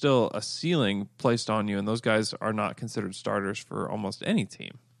there's still a ceiling placed on you, and those guys are not considered starters for almost any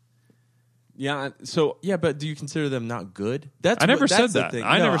team. yeah. So Yeah, but do you consider them not good? That's I never that's said the that. thing.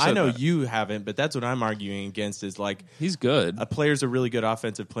 I No, never said I know that. you haven't, but that's what I'm arguing against. Is like He's good. a player's a really good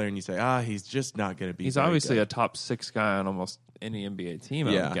offensive player, and you say, he's just not going to be. He's very obviously good. a top 6 guy on almost any NBA team.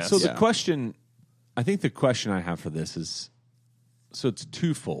 I Yeah. would guess. So Yeah. the question, I think the question I have for this is, so it's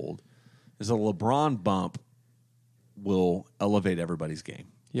twofold. Is a LeBron bump will elevate everybody's game.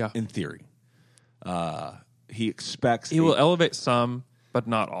 Yeah. In theory. He expects he will elevate some, but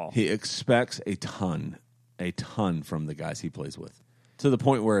not all. he expects a ton from the guys he plays with, to the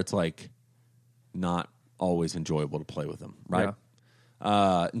point where it's like not always enjoyable to play with them, right?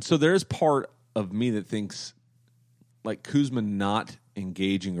 And so there's part of me that thinks like Kuzma not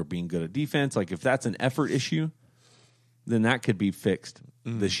engaging or being good at defense, like if that's an effort issue, then that could be fixed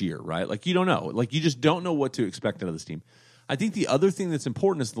this year, right? Like you don't know. Like you just don't know what to expect out of this team. I think the other thing that's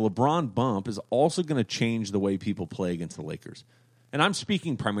important is the LeBron bump is also going to change the way people play against the Lakers. And I'm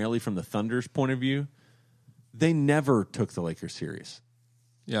speaking primarily from the Thunder's point of view. They never took the Lakers serious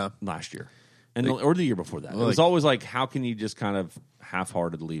Yeah. last year. Or the year before that. It was always like, how can you just kind of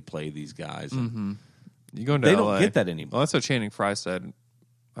half-heartedly play these guys? And You go into They LA. don't get that anymore. Well, that's what Channing Frye said.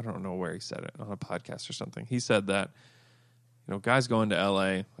 I don't know where he said it, on a podcast or something. He said that, guys going to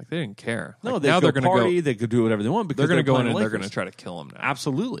LA, like they didn't care. No, Like, they now could they're going to party, go. they could do whatever they want because They're going to go in playing and the they're going to Lakers. try to kill him now.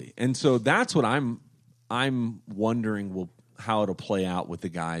 Absolutely. And so that's what I'm wondering how it'll play out with the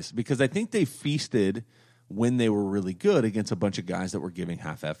guys, because I think they feasted when they were really good against a bunch of guys that were giving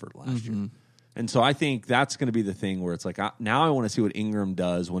half effort last year. And so I think that's going to be the thing where it's like, now I want to see what Ingram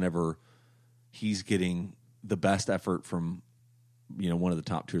does whenever he's getting the best effort from, one of the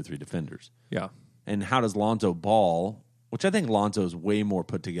top 2 or 3 defenders. Yeah. And how does Lonzo ball, which I think Lonzo is way more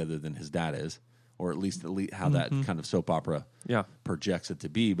put together than his dad is, or at least how that kind of soap opera projects it to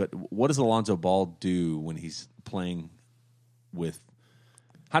be. But what does Alonzo Ball do when he's playing with?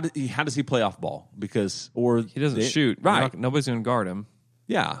 How does he play off ball? Because he doesn't shoot. Right. Nobody's going to guard him.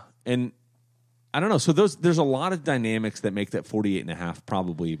 Yeah. And I don't know. So there's a lot of dynamics that make that 48.5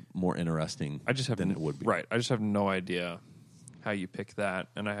 probably more interesting than it would be. Right. I just have no idea how you pick that,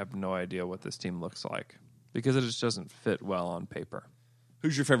 and I have no idea what this team looks like because it just doesn't fit well on paper.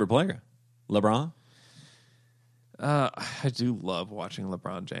 Who's your favorite player? LeBron? I do love watching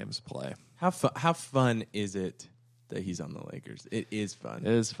LeBron James play. How fun is it that he's on the Lakers? It is fun.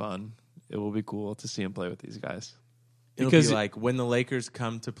 It is fun. It will be cool to see him play with these guys. It'll be like when the Lakers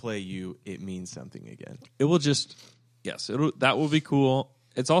come to play you, it means something again. It will just, that will be cool.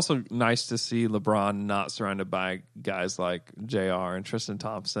 It's also nice to see LeBron not surrounded by guys like JR and Tristan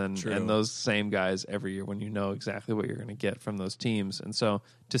Thompson and those same guys every year when you know exactly what you're going to get from those teams. And so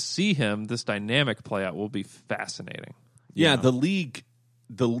to see him, this dynamic play out will be fascinating. Yeah, the league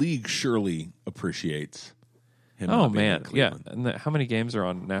surely appreciates him. Oh, man. Yeah. And how many games are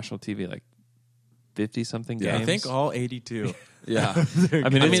on national TV? Like 50-something games? I think all 82. Yeah. It's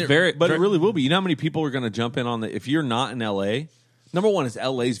very... But it really will be. You know how many people are going to jump in on if you're not in L.A., number one is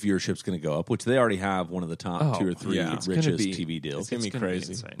LA's viewership's going to go up, which they already have one of the top 2 or 3 richest TV deals. It's going to be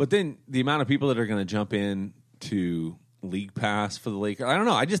crazy. But then the amount of people that are going to jump in to League Pass for the Lakers, I don't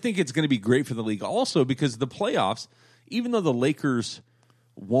know. I just think it's going to be great for the league also because the playoffs, even though the Lakers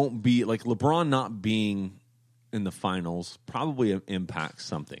won't be, like LeBron not being in the finals probably impacts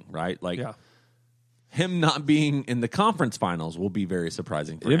something, right? Like him not being in the conference finals will be very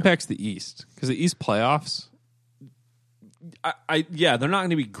surprising for him. It impacts the East because the East playoffs... they're not going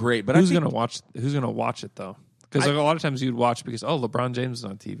to be great, but who's going to watch? Who's going to watch it though? Because a lot of times you'd watch because LeBron James is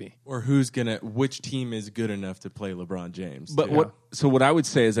on TV, or which team is good enough to play LeBron James? But what I would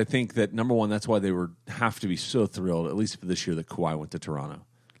say is I think that number one, that's why they have to be so thrilled, at least for this year, that Kawhi went to Toronto.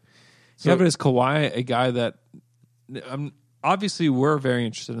 So, but is Kawhi a guy that obviously we're very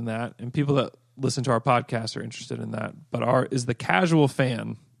interested in that, and people that listen to our podcast are interested in that, but is the casual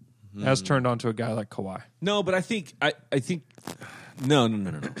fan has turned on to a guy like Kawhi? No, but I think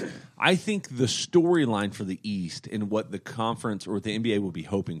no. I think the storyline for the East and what the conference or what the NBA will be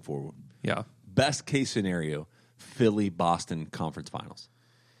hoping for. Yeah. Best case scenario, Philly Boston conference finals.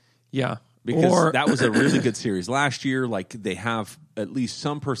 Yeah. Because that was a really good series last year. Like they have at least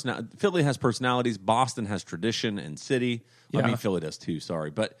some personality. Philly has personalities. Boston has tradition and city. Yeah. I mean, Philly does too. Sorry,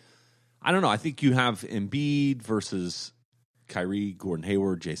 but I don't know. I think you have Embiid versus Kyrie, Gordon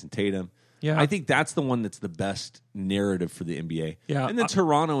Hayward, Jason Tatum. Yeah. I think that's the one that's the best narrative for the NBA. Yeah. And then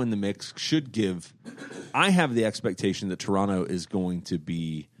Toronto in the mix should give. I have the expectation that Toronto is going to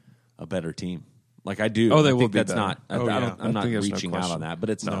be a better team. Like I do. Oh, they I will think be that's better. not. I'm not think there's no reaching out question. on that, but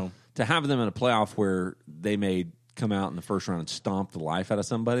it's to have them in a playoff where they may come out in the first round and stomp the life out of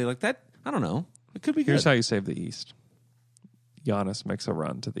somebody like that. I don't know. It could be good. Here's how you save the East. Giannis makes a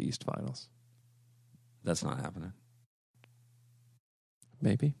run to the East Finals. That's not happening.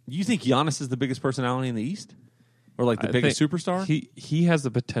 Maybe. You think Giannis is the biggest personality in the East? Or like the biggest superstar? He has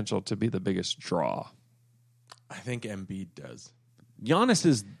the potential to be the biggest draw. I think Embiid does. Giannis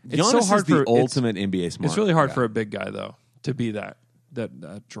is so hard the for ultimate NBA smart. It's really hard for a big guy though to be that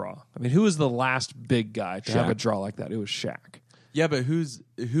draw. I mean, who was the last big guy to have a draw like that? It was Shaq. Yeah, but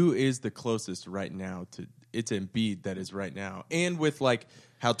who is the closest right now to? It's Embiid that is right now, and with like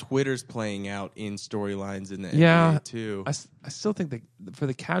how Twitter's playing out in storylines in the NBA too. I still think that for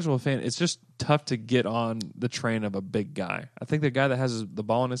the casual fan, it's just tough to get on the train of a big guy. I think the guy that has the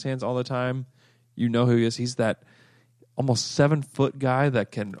ball in his hands all the time, you know who he is. He's that almost 7-foot guy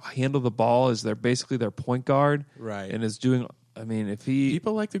that can handle the ball. Is basically their point guard, right? And is doing. I mean, if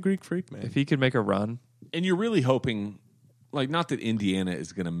people like the Greek Freak, man. If he could make a run, and you're really hoping, like, not that Indiana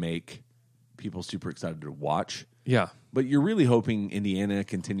is going to make people super excited to watch. Yeah. But you're really hoping Indiana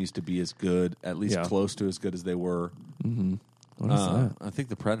continues to be as good, at least close to as good as they were. Mm-hmm. What is that? I think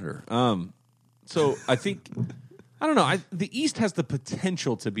the Predator. So I think, I don't know. The East has the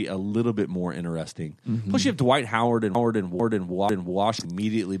potential to be a little bit more interesting. Mm-hmm. Plus you have Dwight Howard and Ward and Wash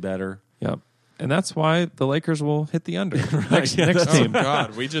immediately better. Yep. And that's why the Lakers will hit the under next Oh team.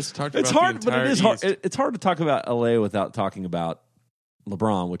 God, we just talked about it's hard, the entire but it is East. hard. It's hard to talk about LA without talking about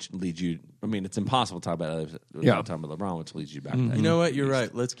LeBron, which leads you. I mean, it's impossible to talk about others without talking about LeBron, which leads you back to that. You know what? You're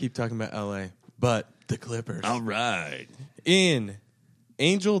right. Let's keep talking about L.A. But the Clippers. All right. In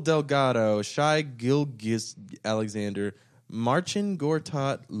Angel Delgado, Shai Gilgeous Alexander, Marcin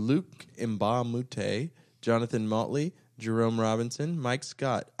Gortat, Luke Mbamute, Jonathan Motley, Jerome Robinson, Mike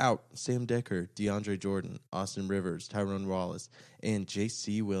Scott, out, Sam Decker, DeAndre Jordan, Austin Rivers, Tyrone Wallace, and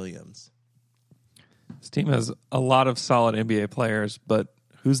J.C. Williams. This team has a lot of solid NBA players, but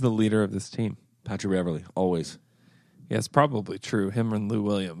who's the leader of this team? Patrick Beverly, always. Yeah, it's probably true. Him and Lou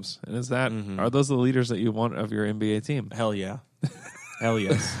Williams. And is that are those the leaders that you want of your NBA team? Hell yeah. Hell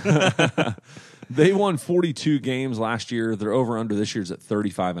yes. They won 42 games last year. Their over-under this year's at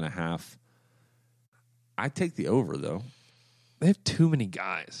 35.5. I take the over, though. They have too many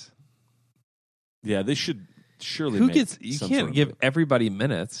guys. Yeah, they should surely Who make gets? You some can't sort of give move. everybody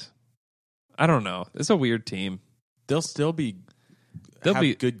minutes. I don't know. It's a weird team. They'll still be They'll have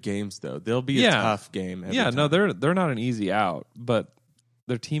be- good games though. They'll be a Yeah. tough game. Every No, time. they're not an easy out, but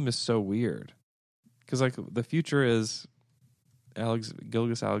their team is so weird because like the future is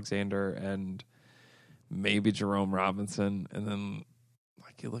Gilgeous Alexander and maybe Jerome Robinson, and then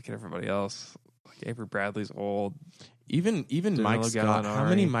like you look at everybody else. Like Avery Bradley's old. even Danilo Mike Scott. How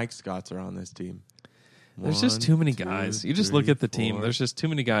many Gallinari. Mike Scotts are on this team? There's just too many guys. You just look at the team. There's There's just too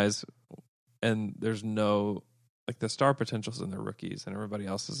many guys, and there's no like the star potentials in their rookies, and everybody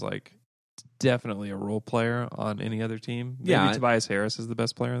else is like definitely a role player on any other team. Maybe Yeah. Tobias Harris is the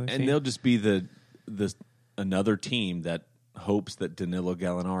best player on the And team. they'll just be the another team that hopes that Danilo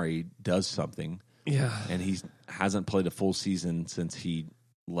Gallinari does something, Yeah, and he hasn't played a full season since he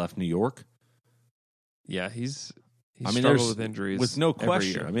left New York. yeah, he's I mean, struggled there's with injuries with no every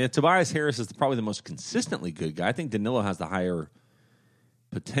question. year. I mean, Tobias Harris is probably the most consistently good guy. I think Danilo has the higher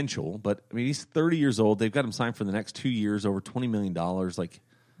potential, but I mean, he's 30 years old. They've got him signed for the next 2 years, over $20 million. Like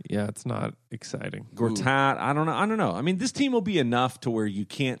Yeah, it's not exciting. Gortat, I don't know. I mean, this team will be enough to where you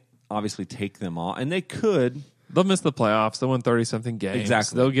can't obviously take them off, and they could. They'll miss the playoffs. They'll win 30-something games.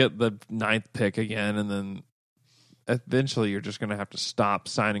 Exactly. They'll get the 9th pick again, and then eventually you're just going to have to stop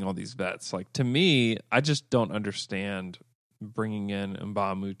signing all these vets. Like, to me, I just don't understand bringing in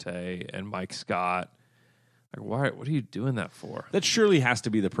Mbamute and Mike Scott. Like, why? What are you doing that for? That surely has to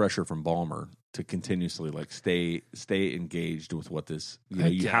be the pressure from Ballmer to continuously like stay engaged with what this. You know, I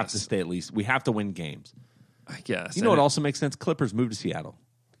you have to guess. stay at least. We have to win games. I guess. You know what also makes sense? Clippers move to Seattle.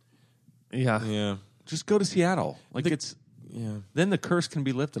 Yeah. Yeah. Just go to Seattle. Like it's Yeah. then the curse can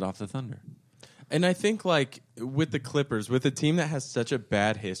be lifted off the Thunder. And I think, like, with the Clippers, with a team that has such a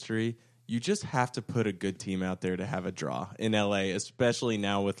bad history, you just have to put a good team out there to have a draw in LA, especially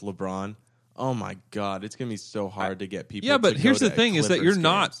now with LeBron. Oh, my God. It's going to be so hard to get people Yeah, but to here's go the to thing: is that Clippers you're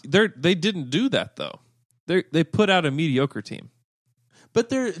not. games. They didn't do that though. They put out a mediocre team. But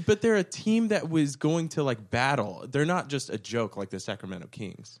they're a team that was going to, like, battle. They're not just a joke like the Sacramento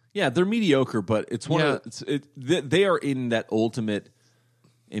Kings. Yeah, they're mediocre, but it's one Yeah. of they are in that ultimate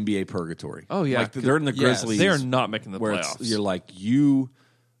NBA purgatory. Oh, yeah. like they're in the Yes. Grizzlies. They are not making the where playoffs. you're like you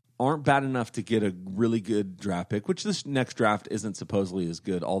aren't bad enough to get a really good draft pick, which this next draft isn't supposedly as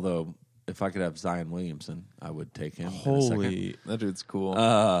good. Although if I could have Zion Williamson, I would take him. in a second. Holy. That dude's cool.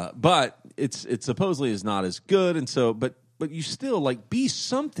 But it supposedly is not as good, and so but you still like be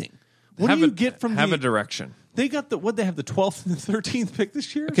something. What have do you a, get from have the, a direction? They got they have the 12th and the 13th pick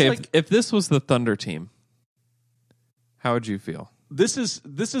this year. It's Okay, like, if this was the Thunder team, how would you feel? this is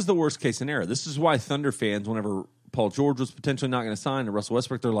the worst case scenario. This is why Thunder fans, whenever Paul George was potentially not going to sign to Russell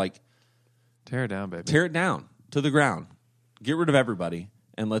Westbrook, they're like, Tear it down, baby. tear it down to the ground, get rid of everybody,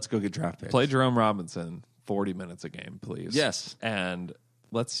 and let's go get draft picks. Play Jerome Robinson 40 minutes a game, please. Yes. And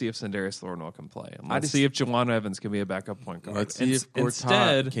let's see if Sindarius Thornwell can play. And I let's just- see if Jawan Evans can be a backup point guard. Let's see if Gortat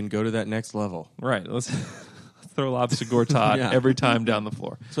instead, can go to that next level. right, let's throw lobs to Gortat Yeah. every time down the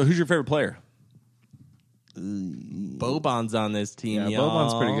floor. So who's your favorite player? Boban's on this team, Yeah, y'all.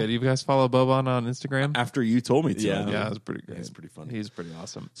 Boban's pretty good. You guys follow Boban on Instagram? After you told me to. Yeah. Yeah, it's pretty good. He's pretty funny. He's pretty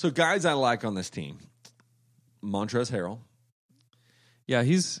awesome. So guys I like on this team, Montrezl Harrell. Yeah,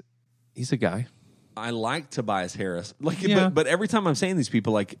 he's a guy. I like Tobias Harris. Like, Yeah. but every time I'm saying these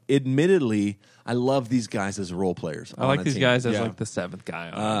people, like, admittedly, I love these guys as role players. I like these guys as Yeah. like the 7th guy.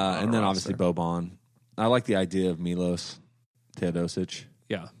 On and then a obviously roster. Boban. I like the idea of Milos Teodosic.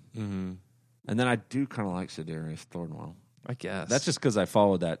 Yeah, And then I do kind of like Sindarius Thornwell. I guess. That's just because I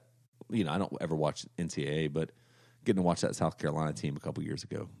followed that. You know, I don't ever watch NCAA, but getting to watch that South Carolina team a couple years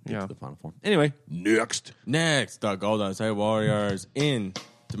ago. Get Yeah. to the Final Four. Anyway, next. Next, the Golden State Warriors in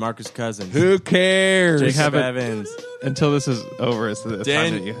DeMarcus Cousins. Who cares? Jake have Jacob it- Evans. until this is over. It's the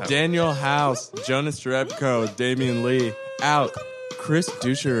time that you have. Daniel House, Jonas Jerebko, Damian Lee, out. Chris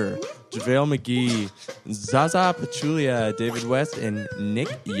Dusher, JaVale McGee, Zaza Pachulia, David West, and Nick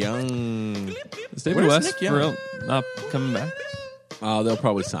Young. Is David Where's West Nick for Young? real not coming back? Oh, they'll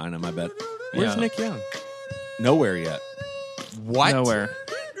probably sign him, I bet. Where's Yeah. Nick Young? Nowhere yet. What? Nowhere.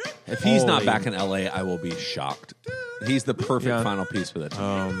 If he's not Holy- back in LA, I will be shocked. He's the perfect Yeah. final piece for that team.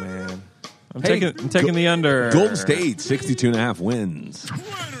 Oh, man. I'm Hey, taking the under. Golden State, 62.5 wins.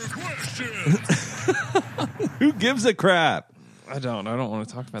 Who gives a crap? I don't want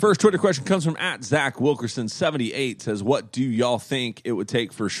to talk about First Twitter question comes from @ZachWilkerson78. Says, what do y'all think it would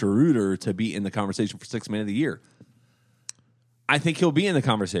take for Schroeder to be in the conversation for Sixth Man of the Year? I think he'll be in the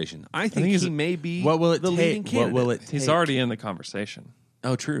conversation. I think he's- he may be What will it the leading take? What candidate. will it that. take? He's already in the conversation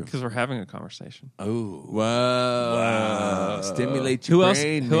Oh, true. because we're having a conversation. Oh, Whoa. stimulate your Who else?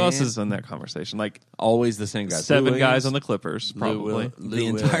 brain, Who else man. is in that conversation? Like Always the same guys. 7 Lou guys Williams. on the Clippers, probably. The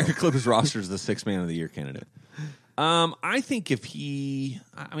entire Clippers roster is the Sixth Man of the Year candidate. I think if he,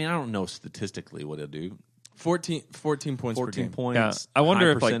 I mean, I don't know statistically what he'll do. 14 points per 14 game. points. Yeah, I wonder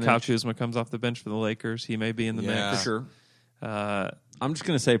high if like Kyle percentage. Kuzma comes off the bench for the Lakers, he may be in the Yeah. mix. For sure. Uh, I'm just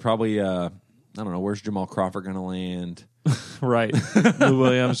going to say probably, I don't know, where's Jamal Crawford going to land? right, Lou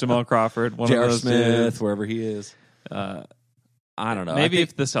Williams, Jamal Crawford, one of J.R. those Smith, dudes. wherever he is. I don't know. Maybe I if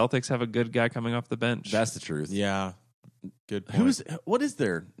think the Celtics have a good guy coming off the bench, that's the truth. Yeah. Good point. What is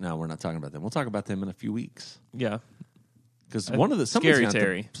there? No, we're not talking about them. We'll talk about them in a few weeks. yeah. Because one of the Scary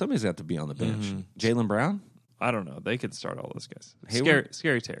Terry. somebody's got to be on the bench. Jalen Brown, I don't know. They could start all those guys. Hayward?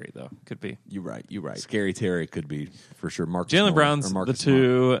 Scary Terry though could be. You're right. Scary Terry could be for sure. Marcus Jalen Morris, Brown's or the Marcus Smart.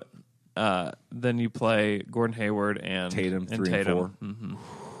 two. Then you play Gordon Hayward and Tatum, 3 and Tatum. 4. Mhm.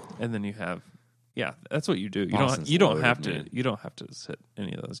 And then you have, yeah, that's what you do. You Boston's don't. You don't loaded, have to. man. You don't have to sit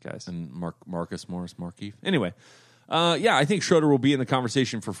any of those guys. and Marcus Morris, Markeith. Anyway, yeah, I think Schroeder will be in the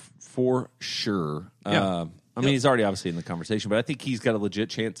conversation for sure. Yeah. I mean, he's already obviously in the conversation, but I think he's got a legit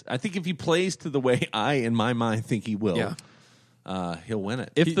chance. I think if he plays to the way I, in my mind, think he will, he'll win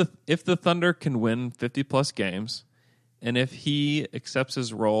it. If the Thunder can win 50+ games, and if he accepts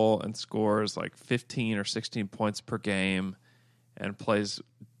his role and scores like 15 or 16 points per game and plays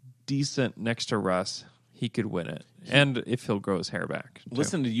decent next to Russ, he could win it. And if he'll grow his hair back. too.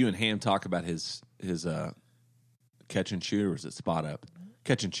 Listen to you and Ham talk about his catch and shoot, or is it spot up?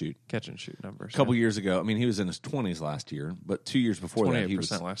 Catch and shoot. Catch and shoot numbers. A couple years ago, I mean, he was in his 20s last year, but 2 years before that, he 28%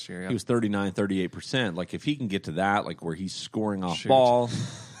 was last year, yeah. He was 39, 38%. Like, if he can get to that, like where he's scoring off Shoot. ball,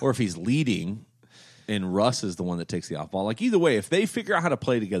 or if he's leading and Russ is the one that takes the off ball, like either way, if they figure out how to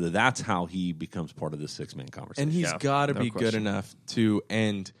play together, that's how he becomes part of the six-man conversation. And he's Yeah, got to no be good question. enough to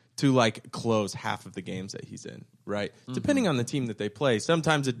like close half of the games that he's in, right? Depending on the team that they play,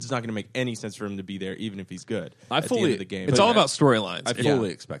 sometimes it's not going to make any sense for him to be there, even if he's good. I at the fully- end of the game. It's all about storylines. I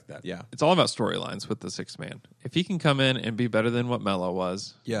fully expect that. yeah, It's all about storylines with the sixth man. If he can come in and be better than what Melo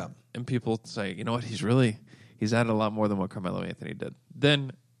was, yeah. and people say, you know what, he's added a lot more than what Carmelo Anthony did,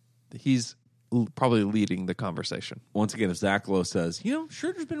 then he's probably leading the conversation. Once again, if Zach Lowe says,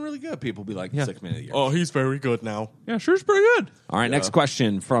 Schroeder's been really good, people will be like, Yeah. six-man of the year. Oh, he's very good now. Yeah, sure, it's pretty good. All right, next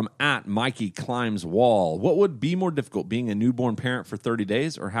question from @Mikey Climbs Wall. What would be more difficult, being a newborn parent for 30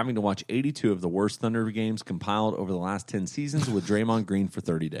 days or having to watch 82 of the worst Thunder games compiled over the last 10 seasons with Draymond Green for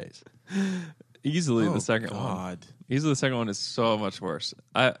 30 days? Easily Oh, the second one. God. Easily the second one is so much worse.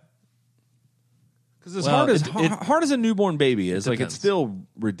 Because as Well, hard as a newborn baby is, like it's depends. still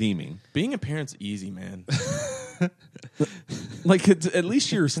redeeming. Being a parent's easy, man. Like at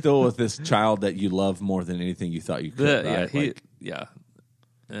least you're still with this child that you love more than anything you thought you could. right?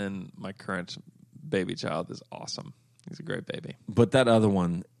 And my current baby child is awesome. He's a great baby. But that other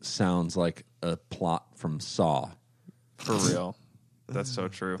one sounds like a plot from Saw. For real. That's so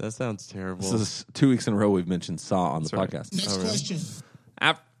true. That sounds terrible. This is 2 weeks in a row we've mentioned Saw on the right. podcast. Next question.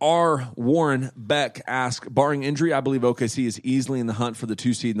 R. Warren Beck asks, barring injury, I believe OKC is easily in the hunt for the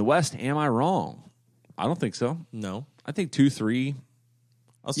 2 seed in the West. Am I wrong? I don't think so. no. I think 2, 3.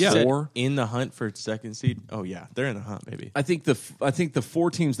 I'll Yeah. say 4. in the hunt for second seed. Oh yeah, they're in the hunt, baby. I think the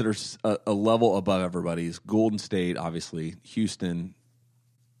 4 teams that are a level above everybody is Golden State, obviously, Houston,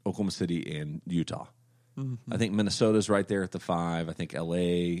 Oklahoma City, and Utah. I think Minnesota's right there at the 5. I think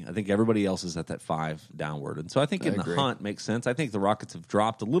LA. I think everybody else is at that 5 downward. And so I think in the agree. hunt makes sense. I think the Rockets have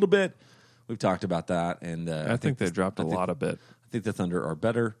dropped a little bit. We've talked about that, and I think they dropped a lot of bit. I think the Thunder are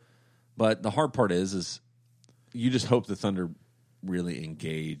better. But the hard part is you just hope the Thunder really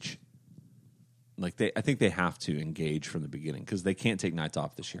engage. Like I think they have to engage from the beginning because they can't take nights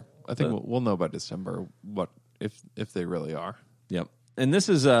off this year. I think we'll know by December what if they really are. Yep. And this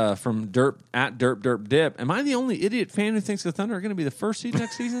is from Derp Dip. Am I the only idiot fan who thinks the Thunder are going to be the first seed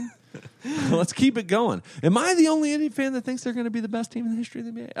next season? Let's keep it going. Am I the only idiot fan that thinks they're going to be the best team in the history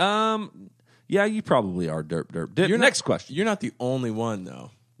of the NBA? Yeah, you probably are, Derp Dip. Next question. You're not the only one,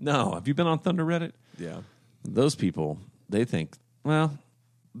 though. No. Have you been on Thunder Reddit? Yeah. Those people, they think, well,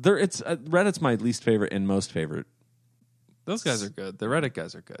 Reddit's my least favorite and most favorite. Those guys are good. The Reddit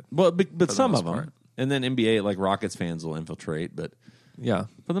guys are good. Well, but some most of them. part. And then NBA, like Rockets fans will infiltrate, but Yeah.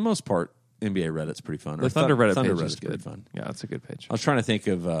 for the most part, NBA Reddit's pretty fun. The Thunder Reddit page Reddit's is good. pretty fun. Yeah, it's a good page. I was trying to think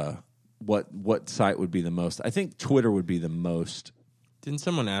of what site would be the most. I think Twitter would be the most. Didn't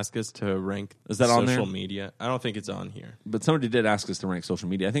someone ask us to rank Is that on social there? media? I don't think it's on here. But somebody did ask us to rank social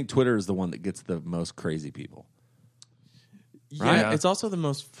media. I think Twitter is the one that gets the most crazy people. Yeah, Right. it's also the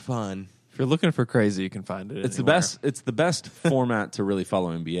most fun. If you're looking for crazy, you can find it. It's the anywhere. best. It's the best format to really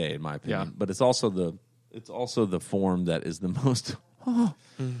follow NBA, in my opinion. Yeah. But it's also the form that is the most.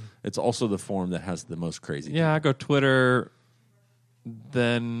 It's also the form that has the most crazy. Yeah, I go Twitter,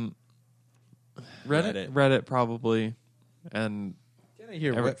 then Reddit probably, and Can I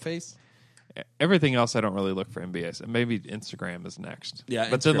hear Every- wet face? everything else I don't really look for NBA. So maybe Instagram is next. Yeah,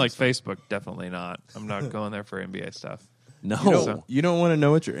 but then like Instagram's Facebook, definitely not. I'm not going there for NBA stuff. No. You don't want to know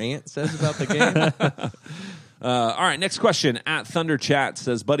what your aunt says about the game? All right, next question. At Thunder Chat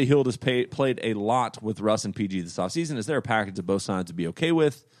says, Buddy Hield has played a lot with Russ and PG this offseason. Is there a package that both sides would be okay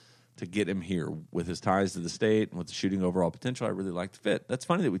with to get him here? With his ties to the state and with the shooting overall potential, I really like the fit. That's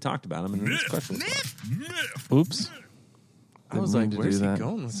funny that we talked about him in this question. Oops. I was Didn't like, mean to where's do he that.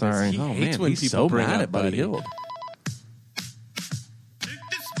 going with Sorry. this? He Oh, hates man, when he's people so bring mad up at Buddy Hield.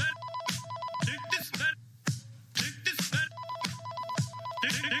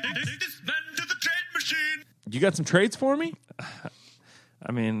 You got some trades for me?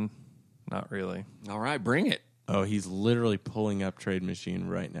 I mean, not really. All right, bring it. Oh, he's literally pulling up Trade Machine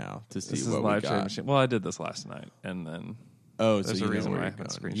right now to see This is what we live got. trade machine. Well, I did this last night, and then Oh, There's so a you reason know why where I you're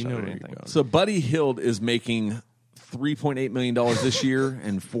haven't going. screenshotted You know where anything. you're going. So Buddy Hield is making $3.8 million this year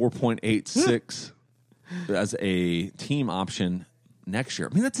and $4.86 as a team option next year.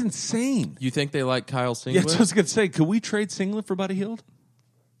 I mean, that's insane. You think they like Kyle Singlet? Yeah, that's what I was going to say. Could we trade Singlet for Buddy Hield?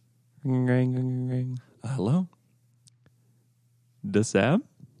 ring, ring, ring. Hello? The Sam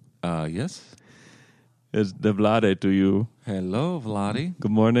Yes. is the Vlade to you. Hello, Vladi. Good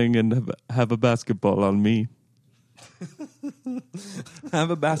morning, and have a basketball on me.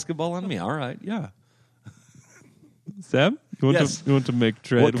 Have a basketball on me. All right, yeah. Sam, Yes. you want to make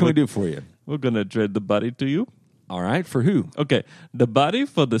trade? What can we do for you? We're gonna trade the body to you. All right, for who? Okay, the body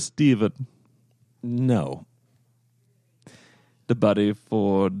for the Steven. No. The body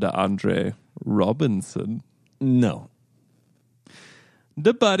for the Andre Robinson. No.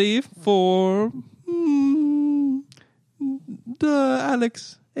 The body for the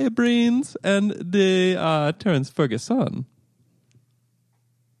Alex Abrines and the Terrence Ferguson.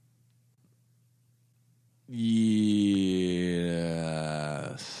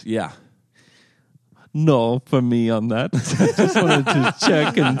 Yes. Yeah. No, for me on that. Just wanted to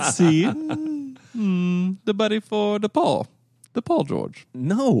check and see. The body for the Paul George.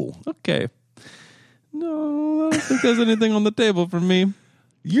 No. Okay. No, I don't think there's anything on the table for me.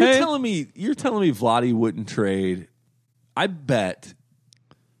 You're Hey. telling me Vladi wouldn't trade. I bet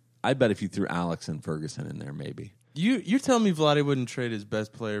if you threw Alex and Ferguson in there, maybe. You're telling me Vlade wouldn't trade his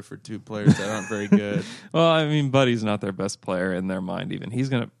best player for two players that aren't very good? Well, I mean, Buddy's not their best player in their mind. Even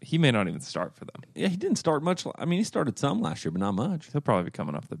he may not even start for them. Yeah, he didn't start much. I mean, he started some last year, but not much. He'll probably be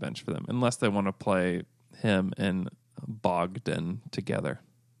coming off the bench for them, unless they want to play him and Bogdan together.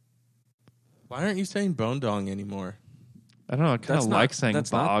 Why aren't you saying Bone Dong anymore? I don't know. I kind of like saying that's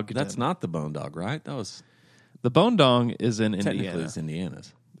Bogdan. That's not the Bone Dog, right? That was The Bone Dong is in technically Indiana. it's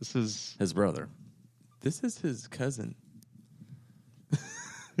Indiana's. This is His brother. This is his cousin.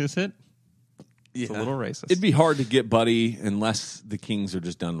 is it? Yeah. It's a little racist. It'd be hard to get Buddy unless the Kings are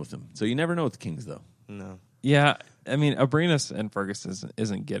just done with him. So you never know with the Kings, though. No. Yeah, I mean, Abrinas and Ferguson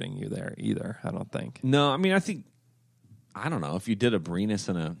isn't getting you there either. I don't think. No, I mean, I don't know. If you did a Brenus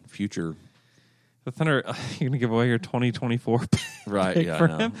in a future... The Thunder, you're going to give away your 2024 Right, pick yeah, for I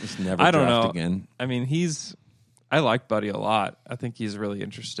know. him? Just never I don't draft know. again. I mean, I like Buddy a lot. I think he's really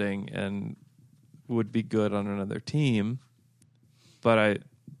interesting and would be good on another team. But I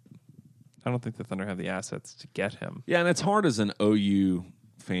don't think the Thunder have the assets to get him. Yeah, and it's hard as an OU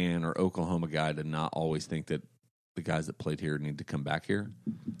fan or Oklahoma guy to not always think that the guys that played here need to come back here.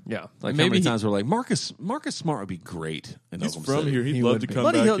 Yeah, Like how many times we're like, Marcus Smart would be great in He's Oklahoma from City. here. He'd He love would to be. come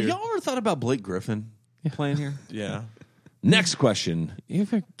Buddy back Hield, here. y'all ever thought about Blake Griffin playing here? Yeah. Next question. You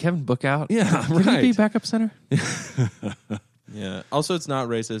have Kevin Book out. Yeah, Can he be right. backup center? Yeah. Also, it's not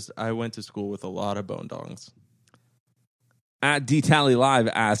racist. I went to school with a lot of bone dongs. At D-Tally Live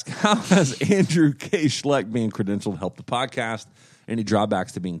ask, how has Andrew K. Schleck being credentialed helped the podcast? Any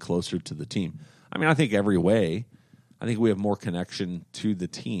drawbacks to being closer to the team? I mean, I think every way. I think we have more connection to the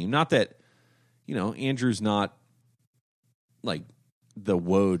team. Not that, Andrew's not like the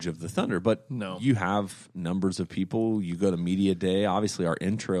Woj of the Thunder, but No. you have numbers of people. You go to media day. Obviously, our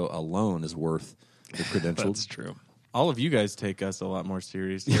intro alone is worth the credentials. That's true. All of you guys take us a lot more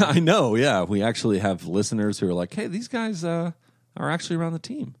seriously. Yeah, I know. Yeah, we actually have listeners who are like, "Hey, these guys are actually around the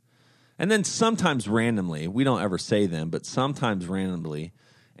team." And then sometimes randomly, we don't ever say them, but sometimes randomly,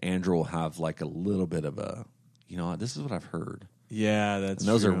 Andrew will have like a little bit of a, this is what I've heard. Yeah, that's And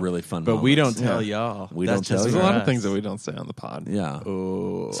those true. are really fun But we don't moments. tell Yeah. y'all. We That's don't tell just There's you. a lot for of things us. that we don't say on the pod. Yeah.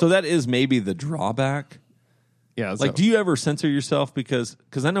 Oh. So that is maybe the drawback. Yeah. Like, do you ever censor yourself? Because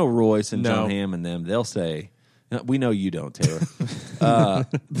I know Royce and No. John Hamm and them, they'll say, we know you don't, Taylor.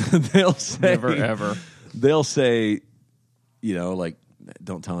 They'll say, Never, ever. They'll say, like,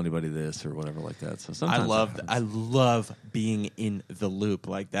 don't tell anybody this or whatever like that. So sometimes I love being in the loop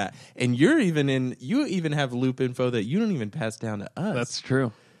like that. And you even have loop info that you don't even pass down to us. That's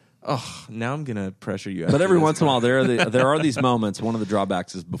true. oh, now I'm gonna pressure you. But every once in a while, there are these moments. One of the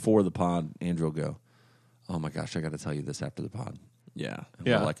drawbacks is before the pod, Andrew will go, "Oh my gosh, I got to tell you this after the pod." yeah. And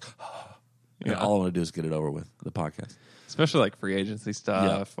Yeah. we're like, and all I want to do is get it over with, the podcast. Especially like free agency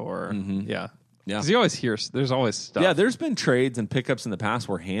stuff or, Yeah. Because you always hear, there's always stuff. Yeah, there's been trades and pickups in the past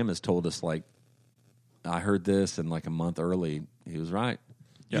where Ham has told us, like, I heard this, and like a month early, he was right.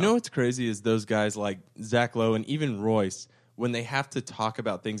 You know what's crazy is those guys like Zach Lowe and even Royce, when they have to talk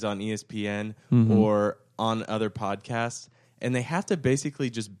about things on ESPN or on other podcasts, and they have to basically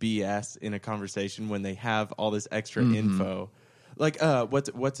just BS in a conversation when they have all this extra info. Like,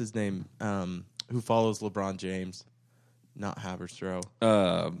 what's his name? Who follows LeBron James? Not Haberstroh.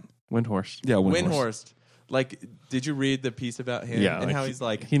 Windhorst. Yeah, Windhorst. Like, did you read the piece about him Yeah. and like how he's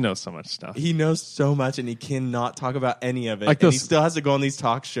like he knows so much stuff. he knows so much and he cannot talk about any of it. Like and he those- still has to go on these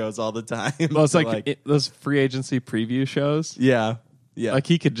talk shows all the time. Well, it's to, like those free agency preview shows. yeah. Yeah. Like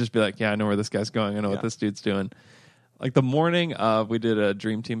he could just be like, yeah, I know where this guy's going. I know what this dude's doing. Like the morning of, we did a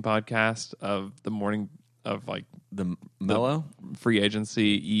Dream Team podcast of the morning of like The Mellow? free agency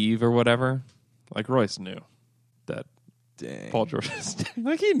eve or whatever. Like Royce knew that Dang. Paul George was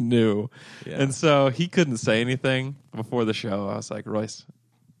like he knew. Yeah. And so he couldn't say anything before the show. I was like, Royce,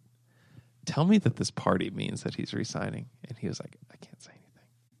 tell me that this party means that he's resigning. And he was like, I can't say anything.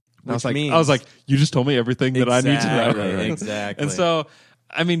 And Which I means- was like, you just told me everything that I need to know. Exactly, exactly. And so,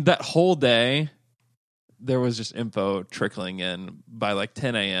 I mean, that whole day, there was just info trickling in. By like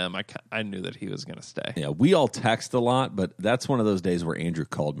 10 a.m., I knew that he was going to stay. Yeah, we all text a lot, but that's one of those days where Andrew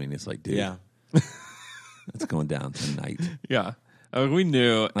called me and he's like, dude, Yeah. it's going down tonight. Yeah. We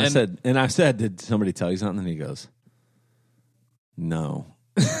knew. I said, did somebody tell you something? And he goes, no,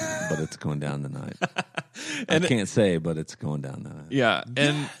 but it's going down tonight. I can't say, but it's going down tonight. Yeah.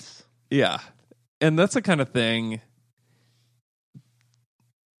 And yeah. And that's the kind of thing.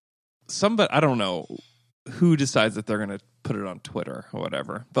 I don't know who decides that they're going to put it on Twitter or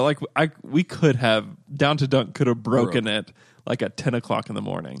whatever. But like we could have, Down to Dunk could have broken it like at 10 o'clock in the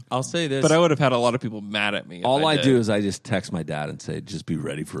morning. I'll say this. But I would have had a lot of people mad at me. if All I did. do is I just text my dad and say, just be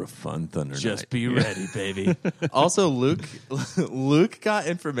ready for a fun Thunder just night. be ready, baby. Also, Luke got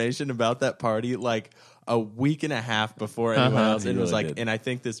information about that party like a week and a half before anyone else, He and was really like, did. and I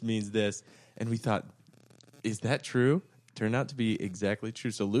think this means this. And we thought, is that true? Turned out to be exactly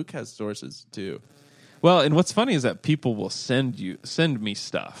true. So Luke has sources too. Well, and what's funny is that people will send me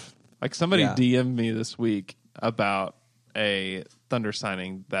stuff. Like somebody Yeah. DM'd me this week about a Thunder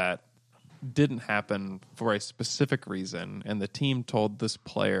signing that didn't happen for a specific reason, and the team told this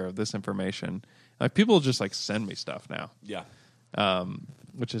player this information. Like people just like send me stuff now, Yeah.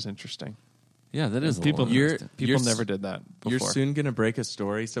 which is interesting. Yeah, that is People, a little You're- interesting. people never did that before. You're soon going to break a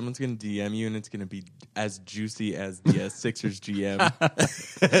story. Someone's going to DM you, and it's going to be as juicy as the Sixers GM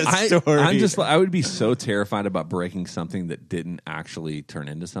story. I would be so terrified about breaking something that didn't actually turn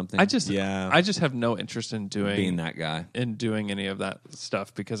into something. I just have no interest in being that guy. doing any of that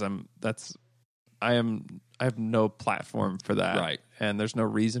stuff because I have no platform for that. Right. And there's no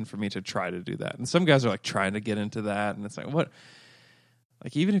reason for me to try to do that. And some guys are like trying to get into that, and it's like, what?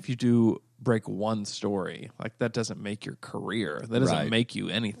 Like, even if you do break one story, like that doesn't make your career. That doesn't Right. make you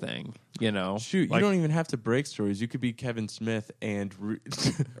anything, you know? Shoot, Like, you don't even have to break stories. You could be Kevin Smith and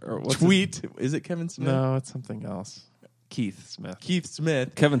Or what's tweet. Is it Kevin Smith? No, it's something else. Keith Smith. Keith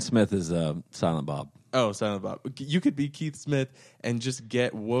Smith. Kevin Smith is Silent Bob. Oh, Silent Bob. You could be Keith Smith and just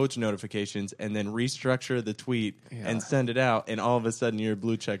get Woj notifications and then restructure the tweet and send it out, and all of a sudden you're a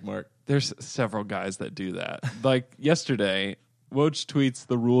blue check mark. There's several guys that do that. Like yesterday, Woj tweets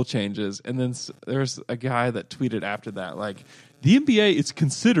the rule changes, and then there's a guy that tweeted after that, like, the NBA is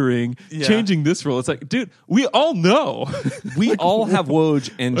considering changing this rule. It's like, dude, we all know. We all have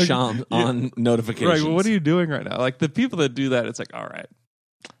Woj and Sham on notifications. Right, well, what are you doing right now? Like, the people that do that, it's like, all right,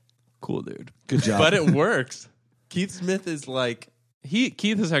 cool, dude. Good job. But it works. Keith Smith is like,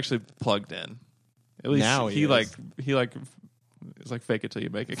 Keith is actually plugged in. At least Now he is. It's like fake it till you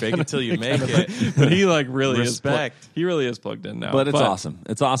make it. fake it till you make it. But he like really Respect. he really is plugged in now. but it's awesome.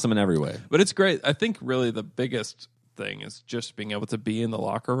 It's awesome in every way. But it's great. I think really the biggest thing is just being able to be in the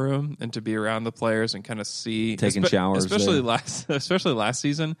locker room and to be around the players and kind of see Taking showers especially there. last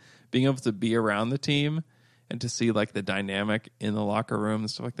season, being able to be around the team and to see like the dynamic in the locker room and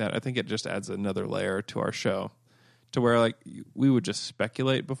stuff like that. I think it just adds another layer to our show, to where like we would just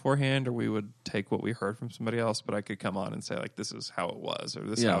speculate beforehand, or we would take what we heard from somebody else, but I could come on and say like, this is how it was, or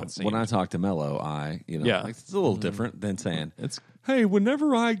this is how it seemed. When I talk to Mello, like, it's a little different than saying, hey,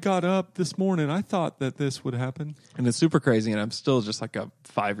 whenever I got up this morning, I thought that this would happen. And it's super crazy, and I'm still just like a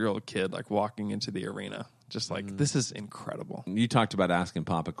 5-year-old kid, like walking into the arena. Just like, this is incredible. you talked about asking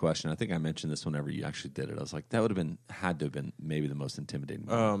Pop a question. I think I mentioned this whenever you actually did it. I was like, that would have had to have been maybe the most intimidating.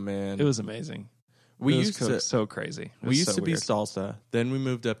 oh, man. It was amazing. We It was used to so crazy. It We was used so to be weird. salsa. Then we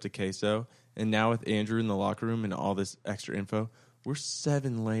moved up to queso. And now with Andrew in the locker room and all this extra info, we're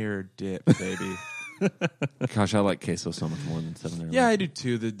 7-layer dip, baby. Gosh, I like queso so much more than 7 Yeah, I do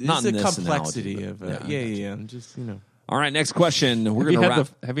too. It's Not the in this complexity analogy, of but yeah. Just, All right, next question. We're Have you going to had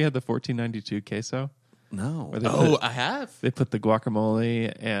wrap. have you had the 1492 queso? No. Where they Oh, put, I have. they put the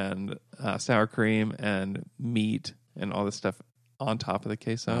guacamole and sour cream and meat and all this stuff on top of the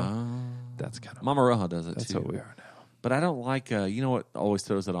queso. That's kind of Mama Roja does it that's too. what we are now. But I don't like, you know what always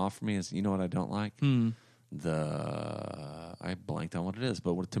throws it off for me is, you know what I don't like? I blanked on what it is,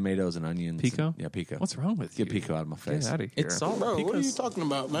 but with tomatoes and onions. Pico? Yeah, pico. What's wrong with Get you? pico out of my face. Get out of here. It's salt. Bro, what are you Pico's, talking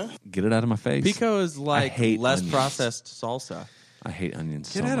about, man? Get it out of my face. pico is like hate less onions. processed salsa. I hate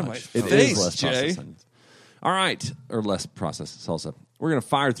onions Get so out of much. my It face, is less Jay. processed onions. All right, or less processed salsa. We're going to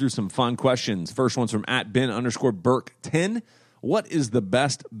fire through some fun questions. First one's from @Ben_Burke10. What is the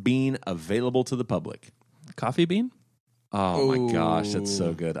best bean available to the public? Coffee bean? Oh my gosh, that's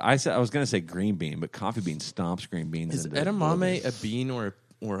so good. I was going to say green bean, but coffee bean stomps green beans. Is into edamame a bean or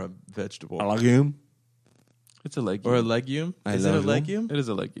a vegetable? a legume? It's a legume. Or a legume? A Is it a legume? legume? It is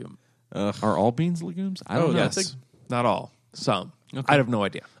a legume. Are all beans legumes? I don't know. Yes. Not all. Some. I have no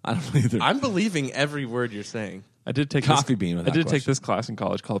idea. I don't either. I'm believing every word you're saying. I did take Coffee this, bean I without did take question. this class in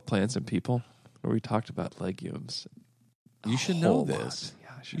college called Plants and People, where we talked about legumes. You should know this. Yeah,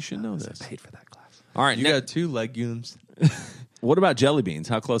 You should know this. I paid for that class. All right, You got 2 legumes. what about jelly beans?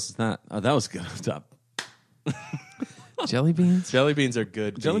 How close is that? Oh, that was good. Top. Jelly beans? Jelly beans are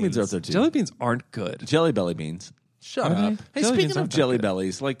good. Jelly beans are up there too. Jelly beans aren't good. Jelly belly beans. Shut Are up. they? Hey, Jelly beans speaking of aren't that jelly good.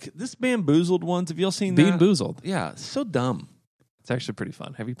 bellies, like this bamboozled ones, have y'all seen that? Bean Boozled. Yeah, so dumb. It's actually pretty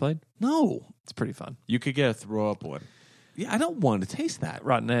fun. Have you played? No. It's pretty fun. You could get a throw up one. Yeah, I don't want to taste that.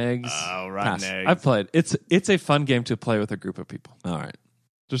 Rotten eggs. Oh, Pass. I've played. It's a fun game to play with a group of people. All right.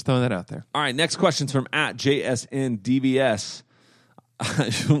 Just throwing that out there. All right, next question's from @JSNDBS. I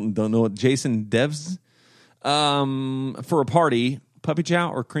don't know what Jason Devs. For a party, puppy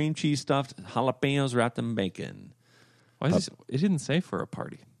chow or cream cheese stuffed jalapenos wrapped in bacon. Why is it didn't say for a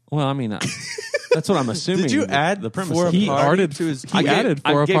party. Well, I mean, that's what I'm assuming. Did you add the premise? for a of it. He party added to his he added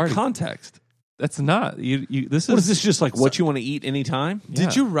I for a gave party. context. That's not you. This What is is this? Just like what you want to eat anytime? Yeah.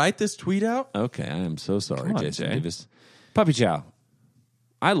 Did you write this tweet out? Okay, I am so sorry, Come on, Jason Jay. Davis. Puppy chow.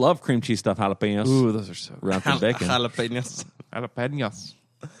 I love cream cheese stuffed jalapenos Ooh, those are so good. wrapped in bacon, Jalapenos. Jalapenos.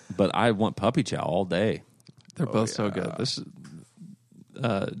 but I want puppy chow all day. They're both so good. This is,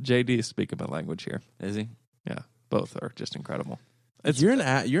 JD is speaking my language here. Is he? Yeah, both are just incredible. You're an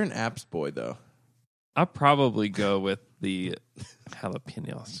apps boy though. I'll probably go with the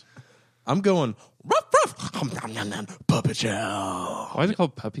jalapenos. I'm going ruff ruff puppet chow. Why is it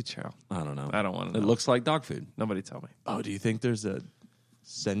called puppy chow? I don't know. I don't want to It know. looks like dog food. Nobody tell me. Oh, do you think there's a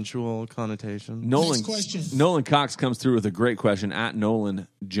sensual connotation? Nolan question. Nolan Cox comes through with a great question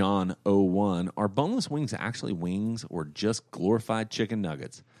 @NolanJohn01. Are boneless wings actually wings or just glorified chicken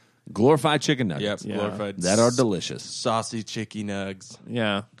nuggets? Glorified chicken nuggets. Yeah. Glorified That are delicious. saucy chicky nugs.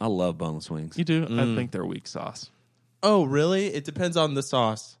 Yeah, I love boneless wings. you do. I think they're weak sauce. Oh, really? It depends on the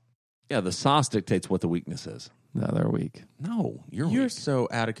sauce. Yeah, the sauce dictates what the weakness is. No, they're weak. No, you're You're weak. so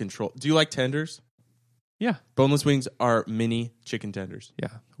out of control. Do you like tenders? Yeah. Boneless wings are mini chicken tenders. Yeah.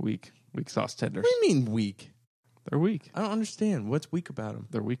 Weak sauce tenders. What do you mean weak? They're weak. I don't understand. What's weak about them?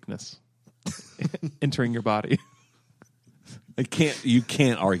 Their weakness entering your body. You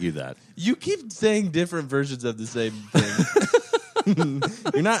can't argue that. You keep saying different versions of the same thing.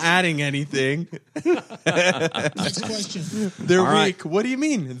 You're not adding anything. Next question. They're All weak. What do you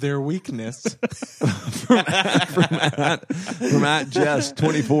mean? Their weakness. From at Jess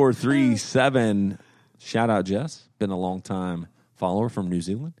 2437. Shout out Jess. Been a long time follower from New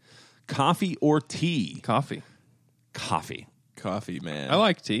Zealand. Coffee or tea? Coffee. Coffee. Coffee, man. I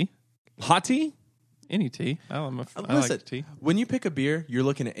like tea. Hot tea? Any tea. I Listen, like tea. when you pick a beer, you're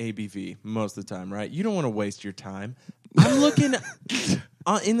looking at ABV most of the time, right? You don't want to waste your time. I'm looking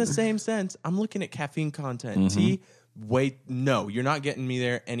in the same sense. I'm looking at caffeine content. Tea, no, you're not getting me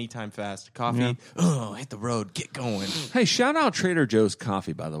there anytime fast. Coffee, hit the road, get going. Hey, shout out Trader Joe's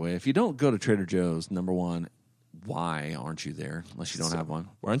coffee, by the way. If you don't go to Trader Joe's, number one, why aren't you there unless you don't have one?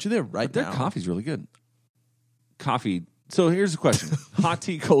 Why aren't you there right But their now? coffee's really good. Coffee. So here's the question. Hot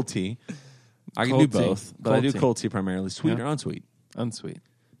tea, cold tea. I can Cold do tea. both, but Cold I do tea. cold tea primarily. Sweet Yeah. or unsweet? Unsweet.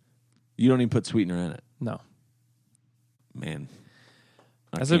 You don't even put sweetener in it. No. Man.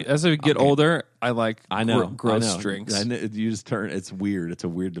 As I get older, I like I know. gross I know. drinks. I know. You just turn. It's weird. It's a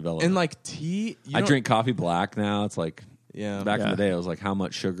weird development. And like tea, I drink coffee black now. It's like Yeah. back in Yeah. the day, I was like, how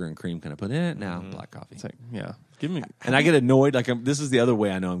much sugar and cream can I put in it? Now black coffee. It's like, yeah. Give me. And I get annoyed. Like this is the other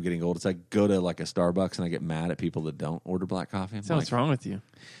way I know I'm getting old. It's like go to like a Starbucks and I get mad at people that don't order black coffee. I'm What's like, wrong with you?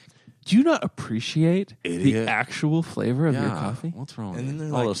 Do you not appreciate Idiot. the actual flavor of yeah, your coffee? What's wrong? And with then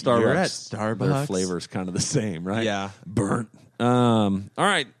it? they're Although like, Starbucks, "You're at their Starbucks?" flavor's kind of the same, right? Yeah. burnt. All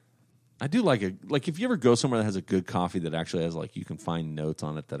right. I do like if you ever go somewhere that has a good coffee that actually has like you can find notes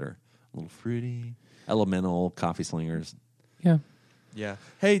on it that are a little fruity, elemental coffee slingers. Yeah. Yeah.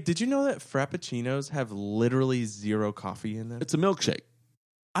 Hey, did you know that Frappuccinos have literally zero coffee in them? It's a milkshake.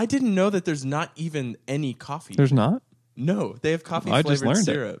 I didn't know that there's not even any coffee. There's not? No, they have coffee I just flavored learned it.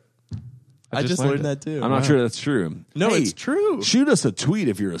 syrup. I just learned that too. I'm not sure that's true. No, Hey, it's true. Shoot us a tweet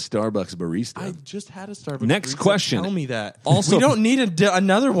if you're a Starbucks barista. I just had a Starbucks. Next barista question. Tell me that. Also- we don't need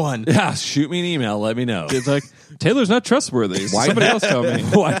another one. Yeah, shoot me an email. Let me know. It's like, Taylor's not trustworthy. Somebody else tell me.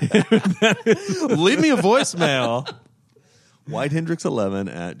 Leave me a voicemail.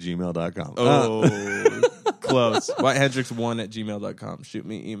 WhiteHendrix11@gmail.com. Oh, close. WhiteHendrix1@gmail.com. Shoot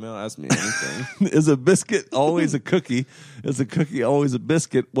me email. Ask me anything. Is a biscuit always a cookie? Is a cookie always a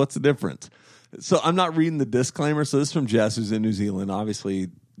biscuit? What's the difference? So I'm not reading the disclaimer. So this is from Jess, who's in New Zealand. Obviously,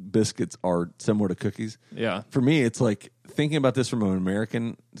 biscuits are similar to cookies. Yeah. For me, it's like thinking about this from an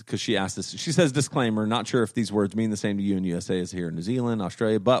American, because she asked this. She says, disclaimer, not sure if these words mean the same to you in USA as here in New Zealand,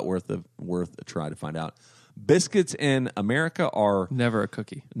 Australia, but worth a try to find out. Biscuits in America are Never a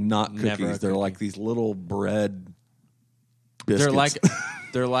cookie. not Never a cookies. They're cookie. like these little bread biscuits.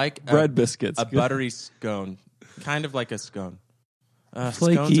 They're like Bread biscuits. a buttery scone, kind of like a scone. Scones are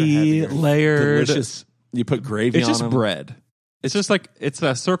Flaky, heavier. layered. delicious. You put gravy It's on just them. bread. It's just like, it's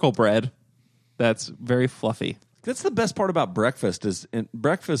a circle bread that's very fluffy. That's the best part about breakfast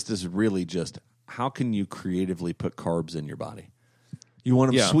breakfast is really just how can you creatively put carbs in your body? You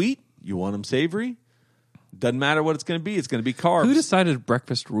want them Yeah. sweet? You want them savory? Doesn't matter what it's going to be. It's going to be carbs. Who decided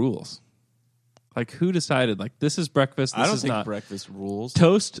breakfast rules? Like, who decided, like, this is breakfast, this I don't is think not. breakfast rules.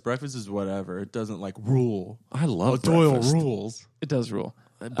 Toast, Breakfast is whatever. It doesn't like rule. I love Doyle breakfast. rules. it does rule.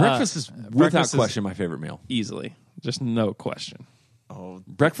 Breakfast is without breakfast is- question my favorite meal. Easily. Just no question. Oh,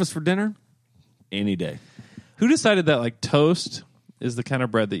 Breakfast for dinner, any day. Who decided that, like, toast is the kind of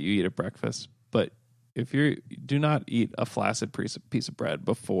bread that you eat at breakfast, but if you do not eat a flaccid piece of bread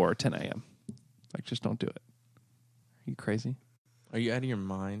before 10 a.m., like, just don't do it. Are you crazy? are you out of your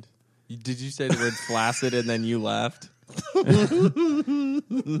mind? Did you say the word flaccid and then you laughed?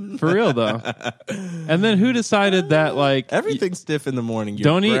 For real, though. And then who decided that, like, Everything's stiff in the morning. Your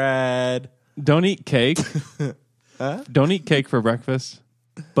Don't eat- bread. don't eat cake? Don't eat cake for breakfast,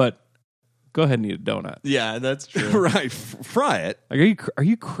 but go ahead and eat a donut. Yeah, that's true. Right. Fry it. Like, are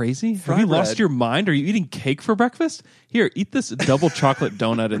you crazy? Have you lost bread. your mind? Are you eating cake for breakfast? Here, eat this double chocolate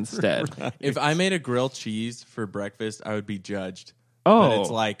donut instead. If I made a grilled cheese for breakfast, I would be judged. Oh, But it's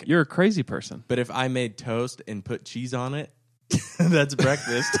like- you're a crazy person. But if I made toast and put cheese on it, that's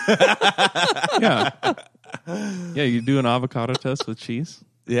breakfast. Yeah, yeah. You do an avocado toast with cheese.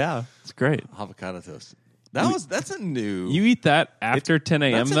 Yeah. It's great. Avocado toast. That's a new. You eat that after 10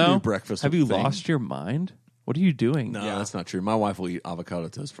 a.m. that's a though. new breakfast Have you thing. lost your mind? What are you doing? No, that's not true. My wife will eat avocado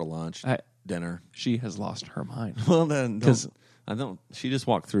toast for lunch, I- dinner. She has lost her mind. Well, then, 'Cause- I don't. She just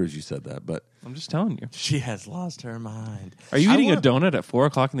walked through as you said that, but I'm just telling you. She has lost her mind. Are you eating a donut at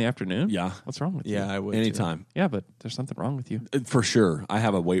 4:00 in the afternoon? Yeah. What's wrong with you? Yeah, I would. anytime Yeah, but there's something wrong with you. for sure. I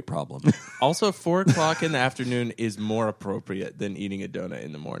have a weight problem. Also, 4:00 in the afternoon is more appropriate than eating a donut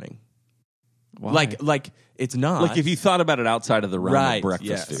in the morning. Why? Like it's not. Like if you thought about it outside of the realm Right, of breakfast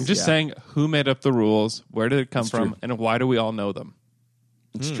yes. food. I'm just Yeah. saying, who made up the rules? Where did it come from? true. And why do we all know them?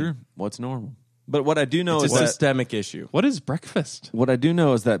 It's true. What's normal? But what I do know it's is a that systemic issue. What is breakfast? what I do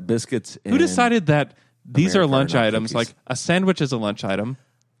know is that biscuits. Who decided that these America are are lunch not items? cookies. Like a sandwich is a lunch item.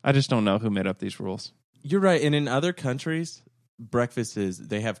 I just don't know who made up these rules. You're right. And in other countries,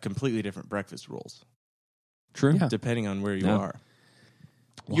 they have completely different breakfast rules True. Yeah. depending on where you Yeah. are.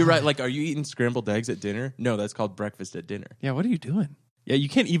 You're right. Like, are you eating scrambled eggs at dinner? No, that's called breakfast at dinner. Yeah, what are you doing? Yeah, you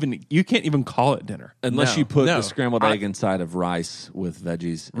can't even call it dinner. Unless No, you put no. the scrambled egg inside of rice with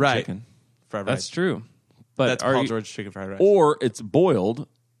veggies and Right. chicken. Fried That's rice. true. But That's are Paul you, George chicken fried rice. Or it's boiled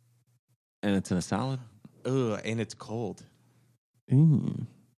and it's in a salad. Ugh, and it's cold.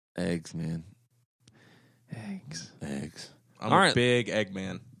 Eggs, man. eggs? Eggs. I'm All a right. big egg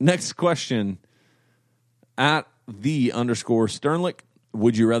man. Next question. At _Sternlick,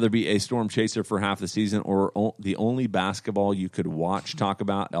 would you rather be a storm chaser for half the season or the only basketball you could watch, talk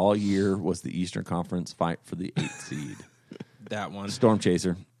about all year was the Eastern Conference fight for the 8th seed? That one. Storm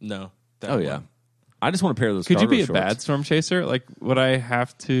chaser. No. That Oh, one. yeah. I just want to pair those Could you cargo be a shorts. bad storm chaser? Like, would I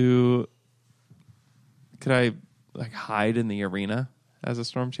have to? Could I like hide in the arena as a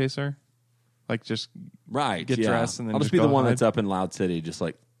storm chaser? Like just Right. get yeah. dressed and then I'll just just be the go one hide? that's up in Loud City, just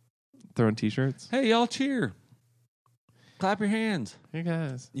like, throwing t-shirts? hey, y'all cheer. Clap your hands. Hey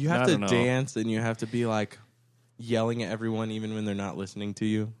guys, You have I to don't know. dance and you have to be like yelling at everyone even when they're not listening to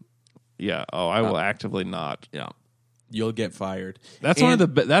you. Yeah. Oh, I will actively not. Yeah. You'll get fired. That's one of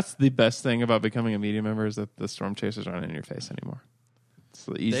the. That's the best thing about becoming a media member is that the storm chasers aren't in your face anymore. It's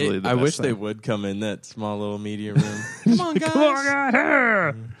easily. the I best wish thing. they would come in that small little media room. Come on, guys. Come on, guys,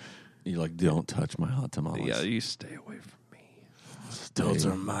 here. You're like, don't touch my hot tamales. Yeah, you stay away from me. Those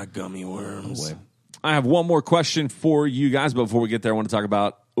are my gummy worms. Away. I have one more question for you guys, but before we get there, I want to talk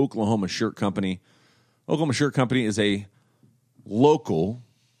about Oklahoma Shirt Company. Oklahoma Shirt Company is a local,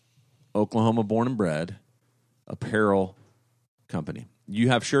 Oklahoma born and bred apparel company. You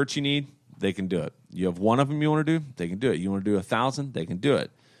have shirts you need, they can do it. You have one of them you want to do, they can do it. You want to do 1,000, they can do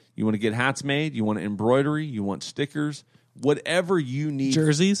it. You want to get hats made, you want embroidery, you want stickers, whatever you need.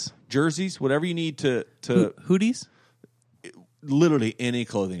 Jerseys, Whatever you need to hoodies, literally any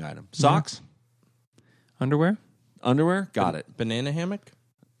clothing item. Socks, underwear. underwear, got it. Banana hammock?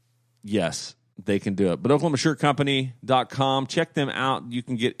 Yes, they can do it. But OklahomaShirtCompany.com, check them out. You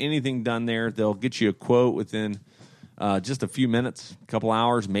can get anything done there. They'll get you a quote within just a few minutes, a couple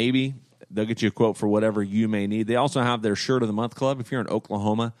hours, maybe. They'll get you a quote for whatever you may need. They also have their Shirt of the Month Club. If you're in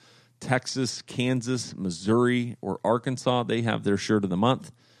Oklahoma, Texas, Kansas, Missouri, or Arkansas, they have their Shirt of the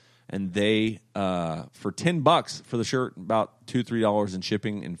Month. And they, for $10 for the shirt, about $2-3 in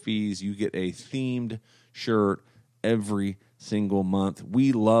shipping and fees, you get a themed shirt every single month.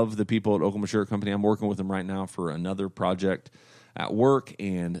 We love the people at Oklahoma Shirt Company. I'm working with them right now for another project at work,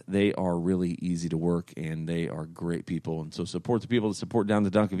 and they are really easy to work, and they are great people. And so support the people that support Down the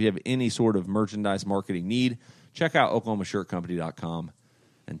Dunk. If you have any sort of merchandise marketing need, check out OklahomaShirtCompany.com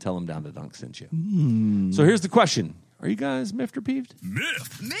and tell them Down the Dunk sent you. So here's the question. Are you guys miffed or peeved?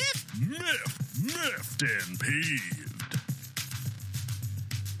 Miffed and peeved.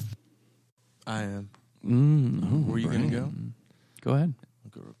 I am. Were you going to go? Go ahead. I'll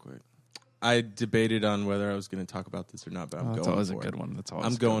go real quick. I debated on whether I was going to talk about this or not, but I'm That's going always a for good it. one. That's always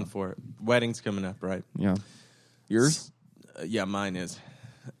I'm a good going one. for it. Wedding's coming up, right? Yeah. Yours? Yeah, mine is.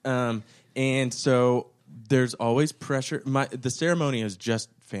 And so there's always pressure. The ceremony is just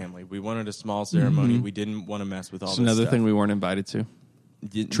family. We wanted a small ceremony. We didn't want to mess with all It's this another stuff. thing we weren't invited to.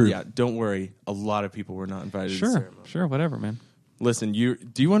 True. Yeah, don't worry. A lot of people were not invited to the Sure. ceremony. Sure. Whatever, man. Listen, do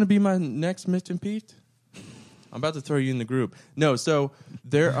you want to be my next Mitch and Pete? I'm about to throw you in the group. No, so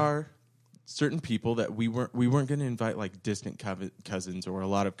there are certain people that we weren't going to invite, like distant cousins or a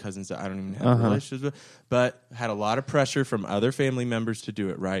lot of cousins that I don't even have relationships with, but had a lot of pressure from other family members to do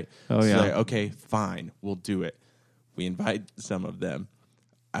it, right? Oh, So yeah. like, okay, fine, we'll do it. We invite some of them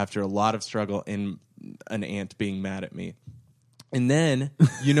after a lot of struggle and an aunt being mad at me. And then,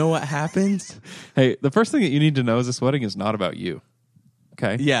 you know what happens? Hey, the first thing that you need to know is this wedding is not about you.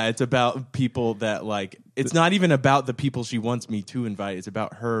 Okay. Yeah, it's about people that it's not even about the people she wants me to invite. It's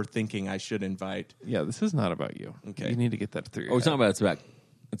about her thinking I should invite. Yeah. This is not about you. Okay. You need to get that through. Oh, it's not about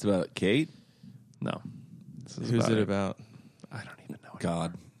it's about Kate? No. This is Who's it about? I don't even know.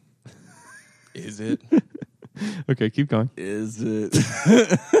 God. Is it? Okay, keep going. Is it?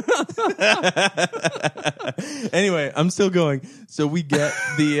 Anyway, I'm still going. So we get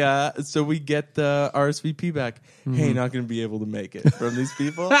the RSVP back. Hey, not going to be able to make it from these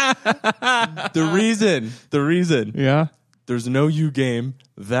people. The reason. Yeah. There's no U game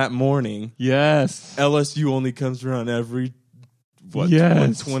that morning. Yes. LSU only comes around every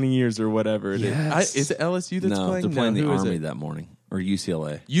 20 years or whatever it is. Yes. Is it LSU that's No, playing? they're playing No, the who is Army it? that morning. Or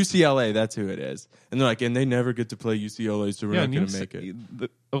UCLA. UCLA, that's who it is. And they're like, and they never get to play UCLA, so we're not going to make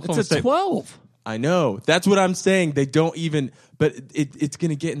it. Oklahoma State. 12. I know. That's what I'm saying. They don't even, but it's going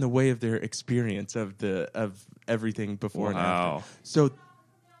to get in the way of their experience of everything before and Wow. after. So,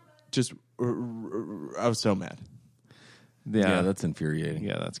 just I was so mad. Yeah, that's infuriating.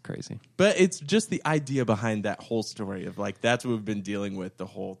 Yeah, that's crazy. But it's just the idea behind that whole story of like that's what we've been dealing with the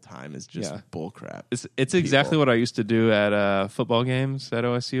whole time is just bullcrap. It's exactly what I used to do at football games at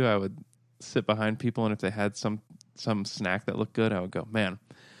OSU. I would sit behind people, and if they had some snack that looked good, I would go, man,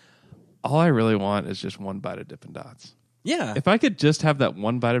 all I really want is just one bite of Dippin' Dots. Yeah. If I could just have that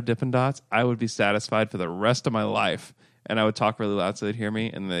one bite of Dippin' Dots, I would be satisfied for the rest of my life. And I would talk really loud so they'd hear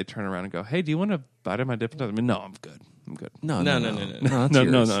me, and they'd turn around and go, hey, do you want a bite of my Dippin' Dots? I mean, no, I'm good. No. No, That's no,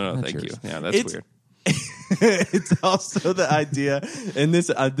 yours. no. That's Thank yours. you. Yeah, that's It's- weird. It's also the idea, and this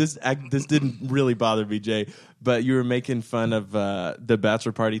didn't really bother me, Jay. But you were making fun of the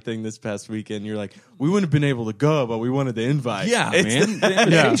bachelor party thing this past weekend. You're like, we wouldn't have been able to go, but we wanted the invite. Yeah, It's- man. The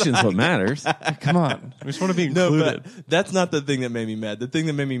invitation's what matters. Come on. I just want to be No, included. but that's not the thing that made me mad. The thing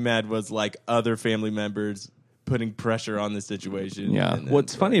that made me mad was like other family members putting pressure on the situation. Yeah. And then-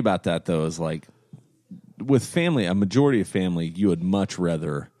 What's funny about that, though, is like with family, a majority of family, you would much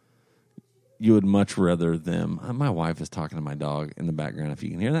rather them. My wife is talking to my dog in the background, if you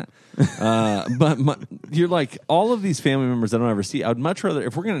can hear that. But you're like, all of these family members I don't ever see, I would much rather,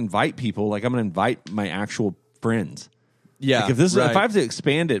 if we're going to invite people, like I'm going to invite my actual friends. Yeah, Like if right. I have to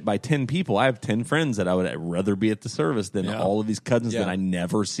expand it by 10 people, I have 10 friends that I would rather be at the service than all of these cousins Yeah. that I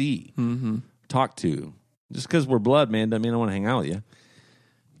never see, talk to. Just because we're blood, man, doesn't mean I want to hang out with you.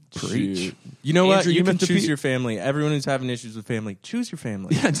 Preach. Shoot. You know what? Andrew, You you can meant to choose be- your family. Everyone who's having issues with family, choose your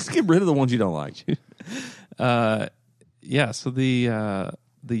family. Yeah, just get rid of the ones you don't like. Yeah, so the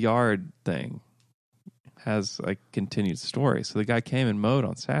yard thing has like continued story. So the guy came and mowed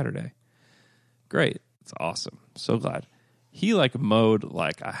on Saturday. Great. It's awesome. So glad. He like mowed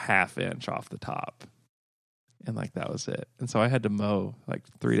like a half inch off the top. And like that was it. And so I had to mow like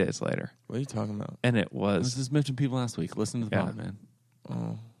 3 days later. What are you talking about? And it I was was just mentioning people last week. Listen to the Yeah. pod, man.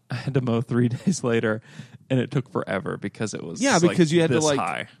 I had to mow 3 days later, and it took forever because it was Yeah, because like, you had to this like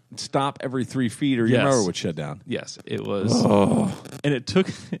high. stop every 3 feet or your Yes. mower would shut down. Yes, it was, and it took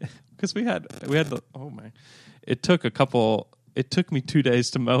because we had the it took me 2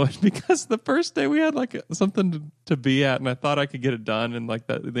 days to mow it because the first day we had like something to be at, and I thought I could get it done in like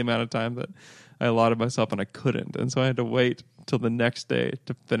the amount of time that I allotted myself, and I couldn't, and so I had to wait till the next day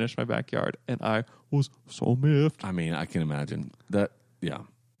to finish my backyard, and I was so miffed. I mean, I can imagine that. Yeah,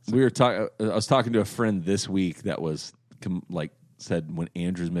 we were talking. I was talking to a friend this week that was said when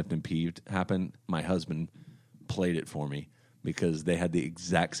Andrew's miffed and peeved happened, my husband played it for me because they had the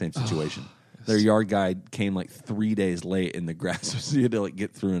exact same situation. Their yard guy came like 3 days late, and the grass was you had to like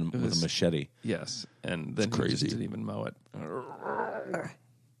get through him with a machete. Yes, and then he crazy. just didn't even mow it.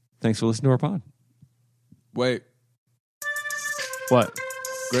 Thanks for listening to our pod. Wait, What?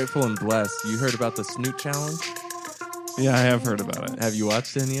 Grateful and Blessed. You heard about the Snoot Challenge? Yeah, I have heard about it. Have you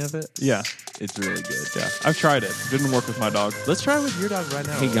watched any of it? Yeah, It's really good. yeah. I've tried it. Didn't work with my dog. Let's try it with your dog right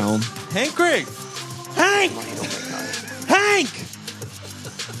now. Hey, gone. Hank Grigg! Hank! Hank!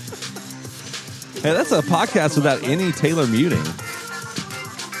 Hey, that's a podcast without any Taylor muting.